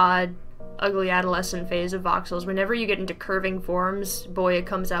of the odd, ugly adolescent phase of voxels. Whenever you get into curving forms, boy, it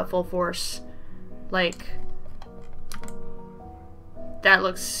comes out full force. Like, that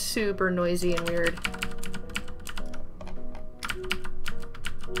looks super noisy and weird.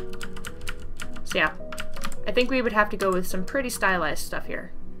 So yeah, I think we would have to go with some pretty stylized stuff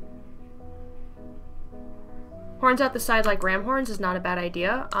here. Horns at the side like ram horns is not a bad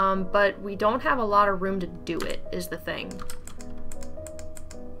idea, but we don't have a lot of room to do it, is the thing.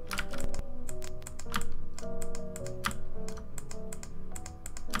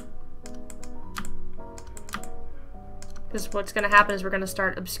 Because what's going to happen is we're going to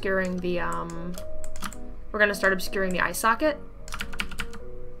start obscuring the, eye socket.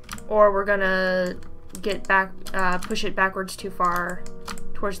 Or we're going to get back, push it backwards too far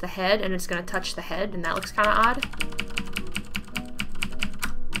towards the head, and it's going to touch the head, and that looks kind of odd.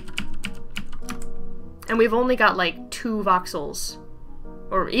 And we've only got like 2 voxels,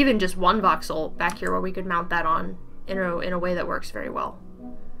 or even just 1 voxel back here where we could mount that on in a way that works very well.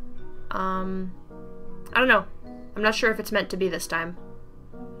 I don't know. I'm not sure if it's meant to be this time.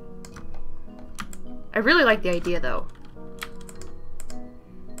 I really like the idea though.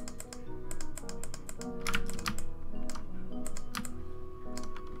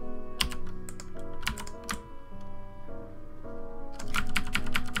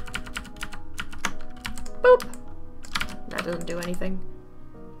 Boop! That doesn't do anything.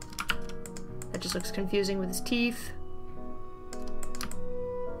 That just looks confusing with his teeth.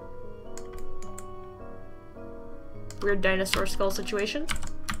 Weird dinosaur skull situation.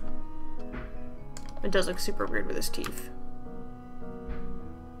 It does look super weird with his teeth.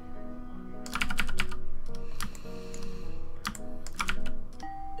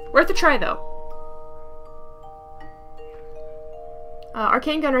 Worth a try though.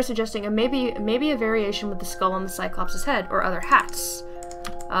 Arcane Gunner is suggesting maybe a variation with the skull on the Cyclops' head, or other hats.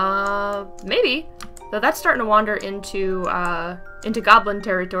 Maybe. Though that's starting to wander into goblin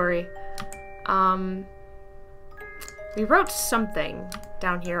territory. We wrote something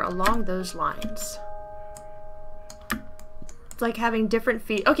down here along those lines. It's like having different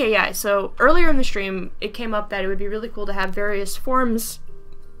feet. Okay, yeah, so earlier in the stream, it came up that it would be really cool to have various forms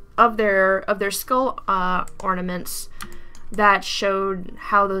of their skull ornaments that showed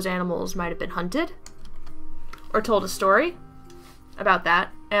how those animals might have been hunted, or told a story about that.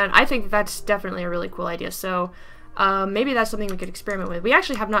 And I think that's definitely a really cool idea, so maybe that's something we could experiment with. We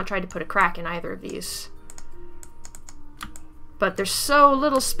actually have not tried to put a crack in either of these. But there's so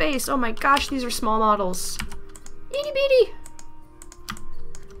little space. Oh my gosh, these are small models. Itty bitty!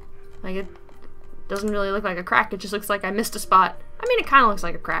 Like, it doesn't really look like a crack, it just looks like I missed a spot. I mean, it kind of looks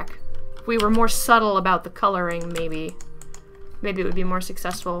like a crack. If we were more subtle about the coloring, maybe it would be more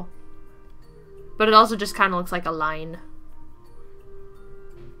successful. But it also just kind of looks like a line.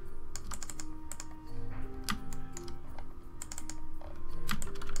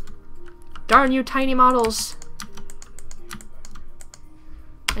 Darn you, tiny models!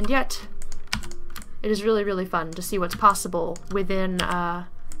 And yet, it is really, really fun to see what's possible within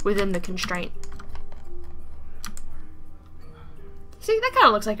the constraint. See, that kind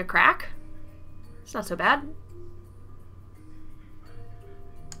of looks like a crack. It's not so bad.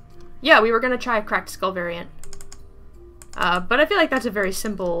 Yeah, we were gonna try a cracked skull variant. But I feel like that's a very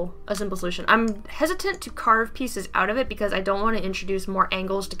simple solution. I'm hesitant to carve pieces out of it because I don't want to introduce more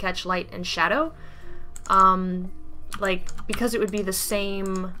angles to catch light and shadow. Like, because it would be the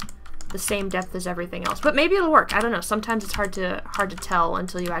same depth as everything else. But maybe it'll work. I don't know. Sometimes it's hard to tell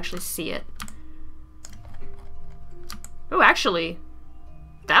until you actually see it. Oh, actually,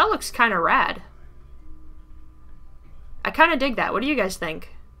 that looks kind of rad. I kind of dig that. What do you guys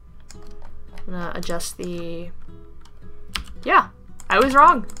think? I'm gonna adjust the... Yeah, I was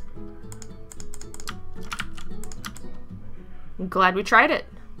wrong. I'm glad we tried it.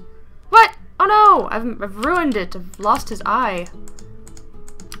 What? Oh no! I've ruined it. I've lost his eye.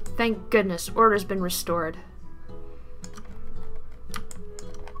 Thank goodness, order's been restored.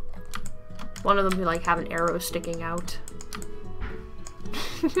 One of them would like have an arrow sticking out.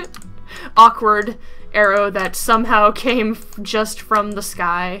 Awkward arrow that somehow came just from the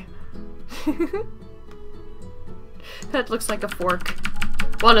sky. That looks like a fork.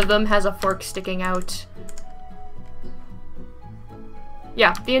 One of them has a fork sticking out.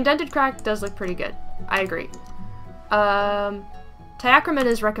 Yeah, the indented crack does look pretty good. I agree. Tiacraman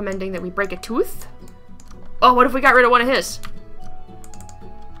is recommending that we break a tooth. Oh, what if we got rid of one of his?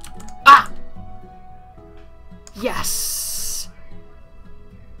 Ah! Yes!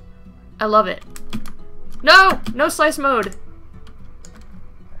 I love it. No! No slice mode!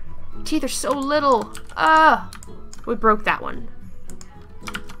 Teeth are so little. Ah! We broke that one.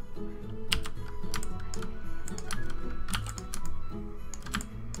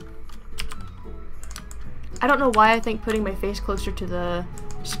 I don't know why I think putting my face closer to the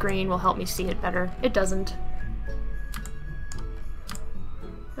screen will help me see it better. It doesn't.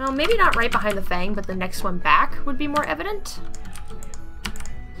 Well, maybe not right behind the fang, but the next one back would be more evident.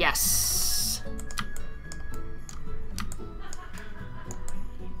 Yes.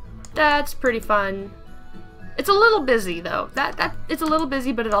 That's pretty fun. It's a little busy though. It's a little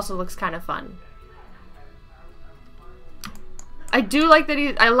busy, but it also looks kind of fun. I do like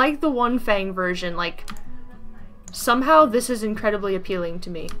that I like the one fang version, like somehow this is incredibly appealing to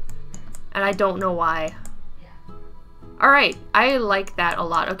me. And I don't know why. Alright, I like that a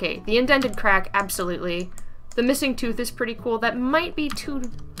lot. Okay, the indented crack, absolutely. The missing tooth is pretty cool. That might be too...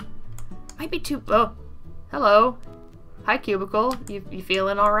 Oh, hello. Hi, Cubicle. You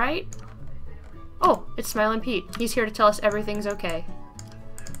feeling alright? Oh, it's Smiling Pete. He's here to tell us everything's okay.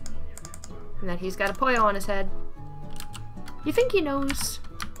 And that he's got a Poyo on his head. You think he knows?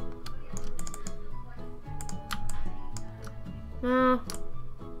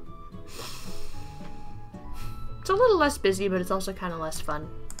 It's a little less busy, but it's also kind of less fun.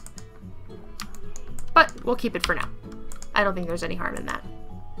 But we'll keep it for now. I don't think there's any harm in that.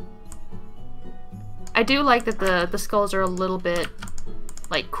 I do like that the skulls are a little bit,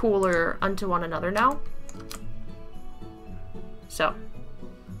 like, cooler unto one another now. So.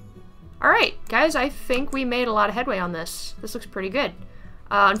 Alright, guys, I think we made a lot of headway on this. This looks pretty good.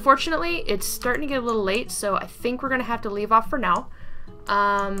 Unfortunately, it's starting to get a little late, so I think we're going to have to leave off for now.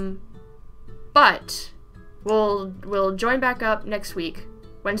 But we'll join back up next week,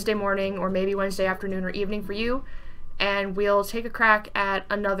 Wednesday morning, or maybe Wednesday afternoon or evening for you, and we'll take a crack at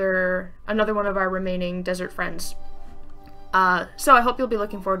another one of our remaining desert friends. So I hope you'll be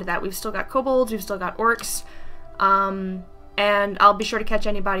looking forward to that. We've still got kobolds, we've still got orcs, and I'll be sure to catch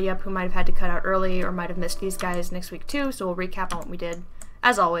anybody up who might have had to cut out early or might have missed these guys next week too, so we'll recap on what we did,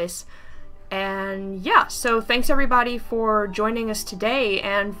 as always. And yeah, so thanks everybody for joining us today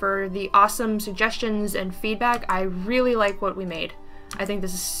and for the awesome suggestions and feedback. I really like what we made. I think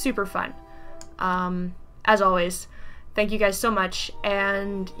this is super fun. As always, thank you guys so much,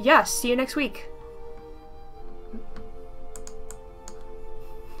 and yeah, see you next week.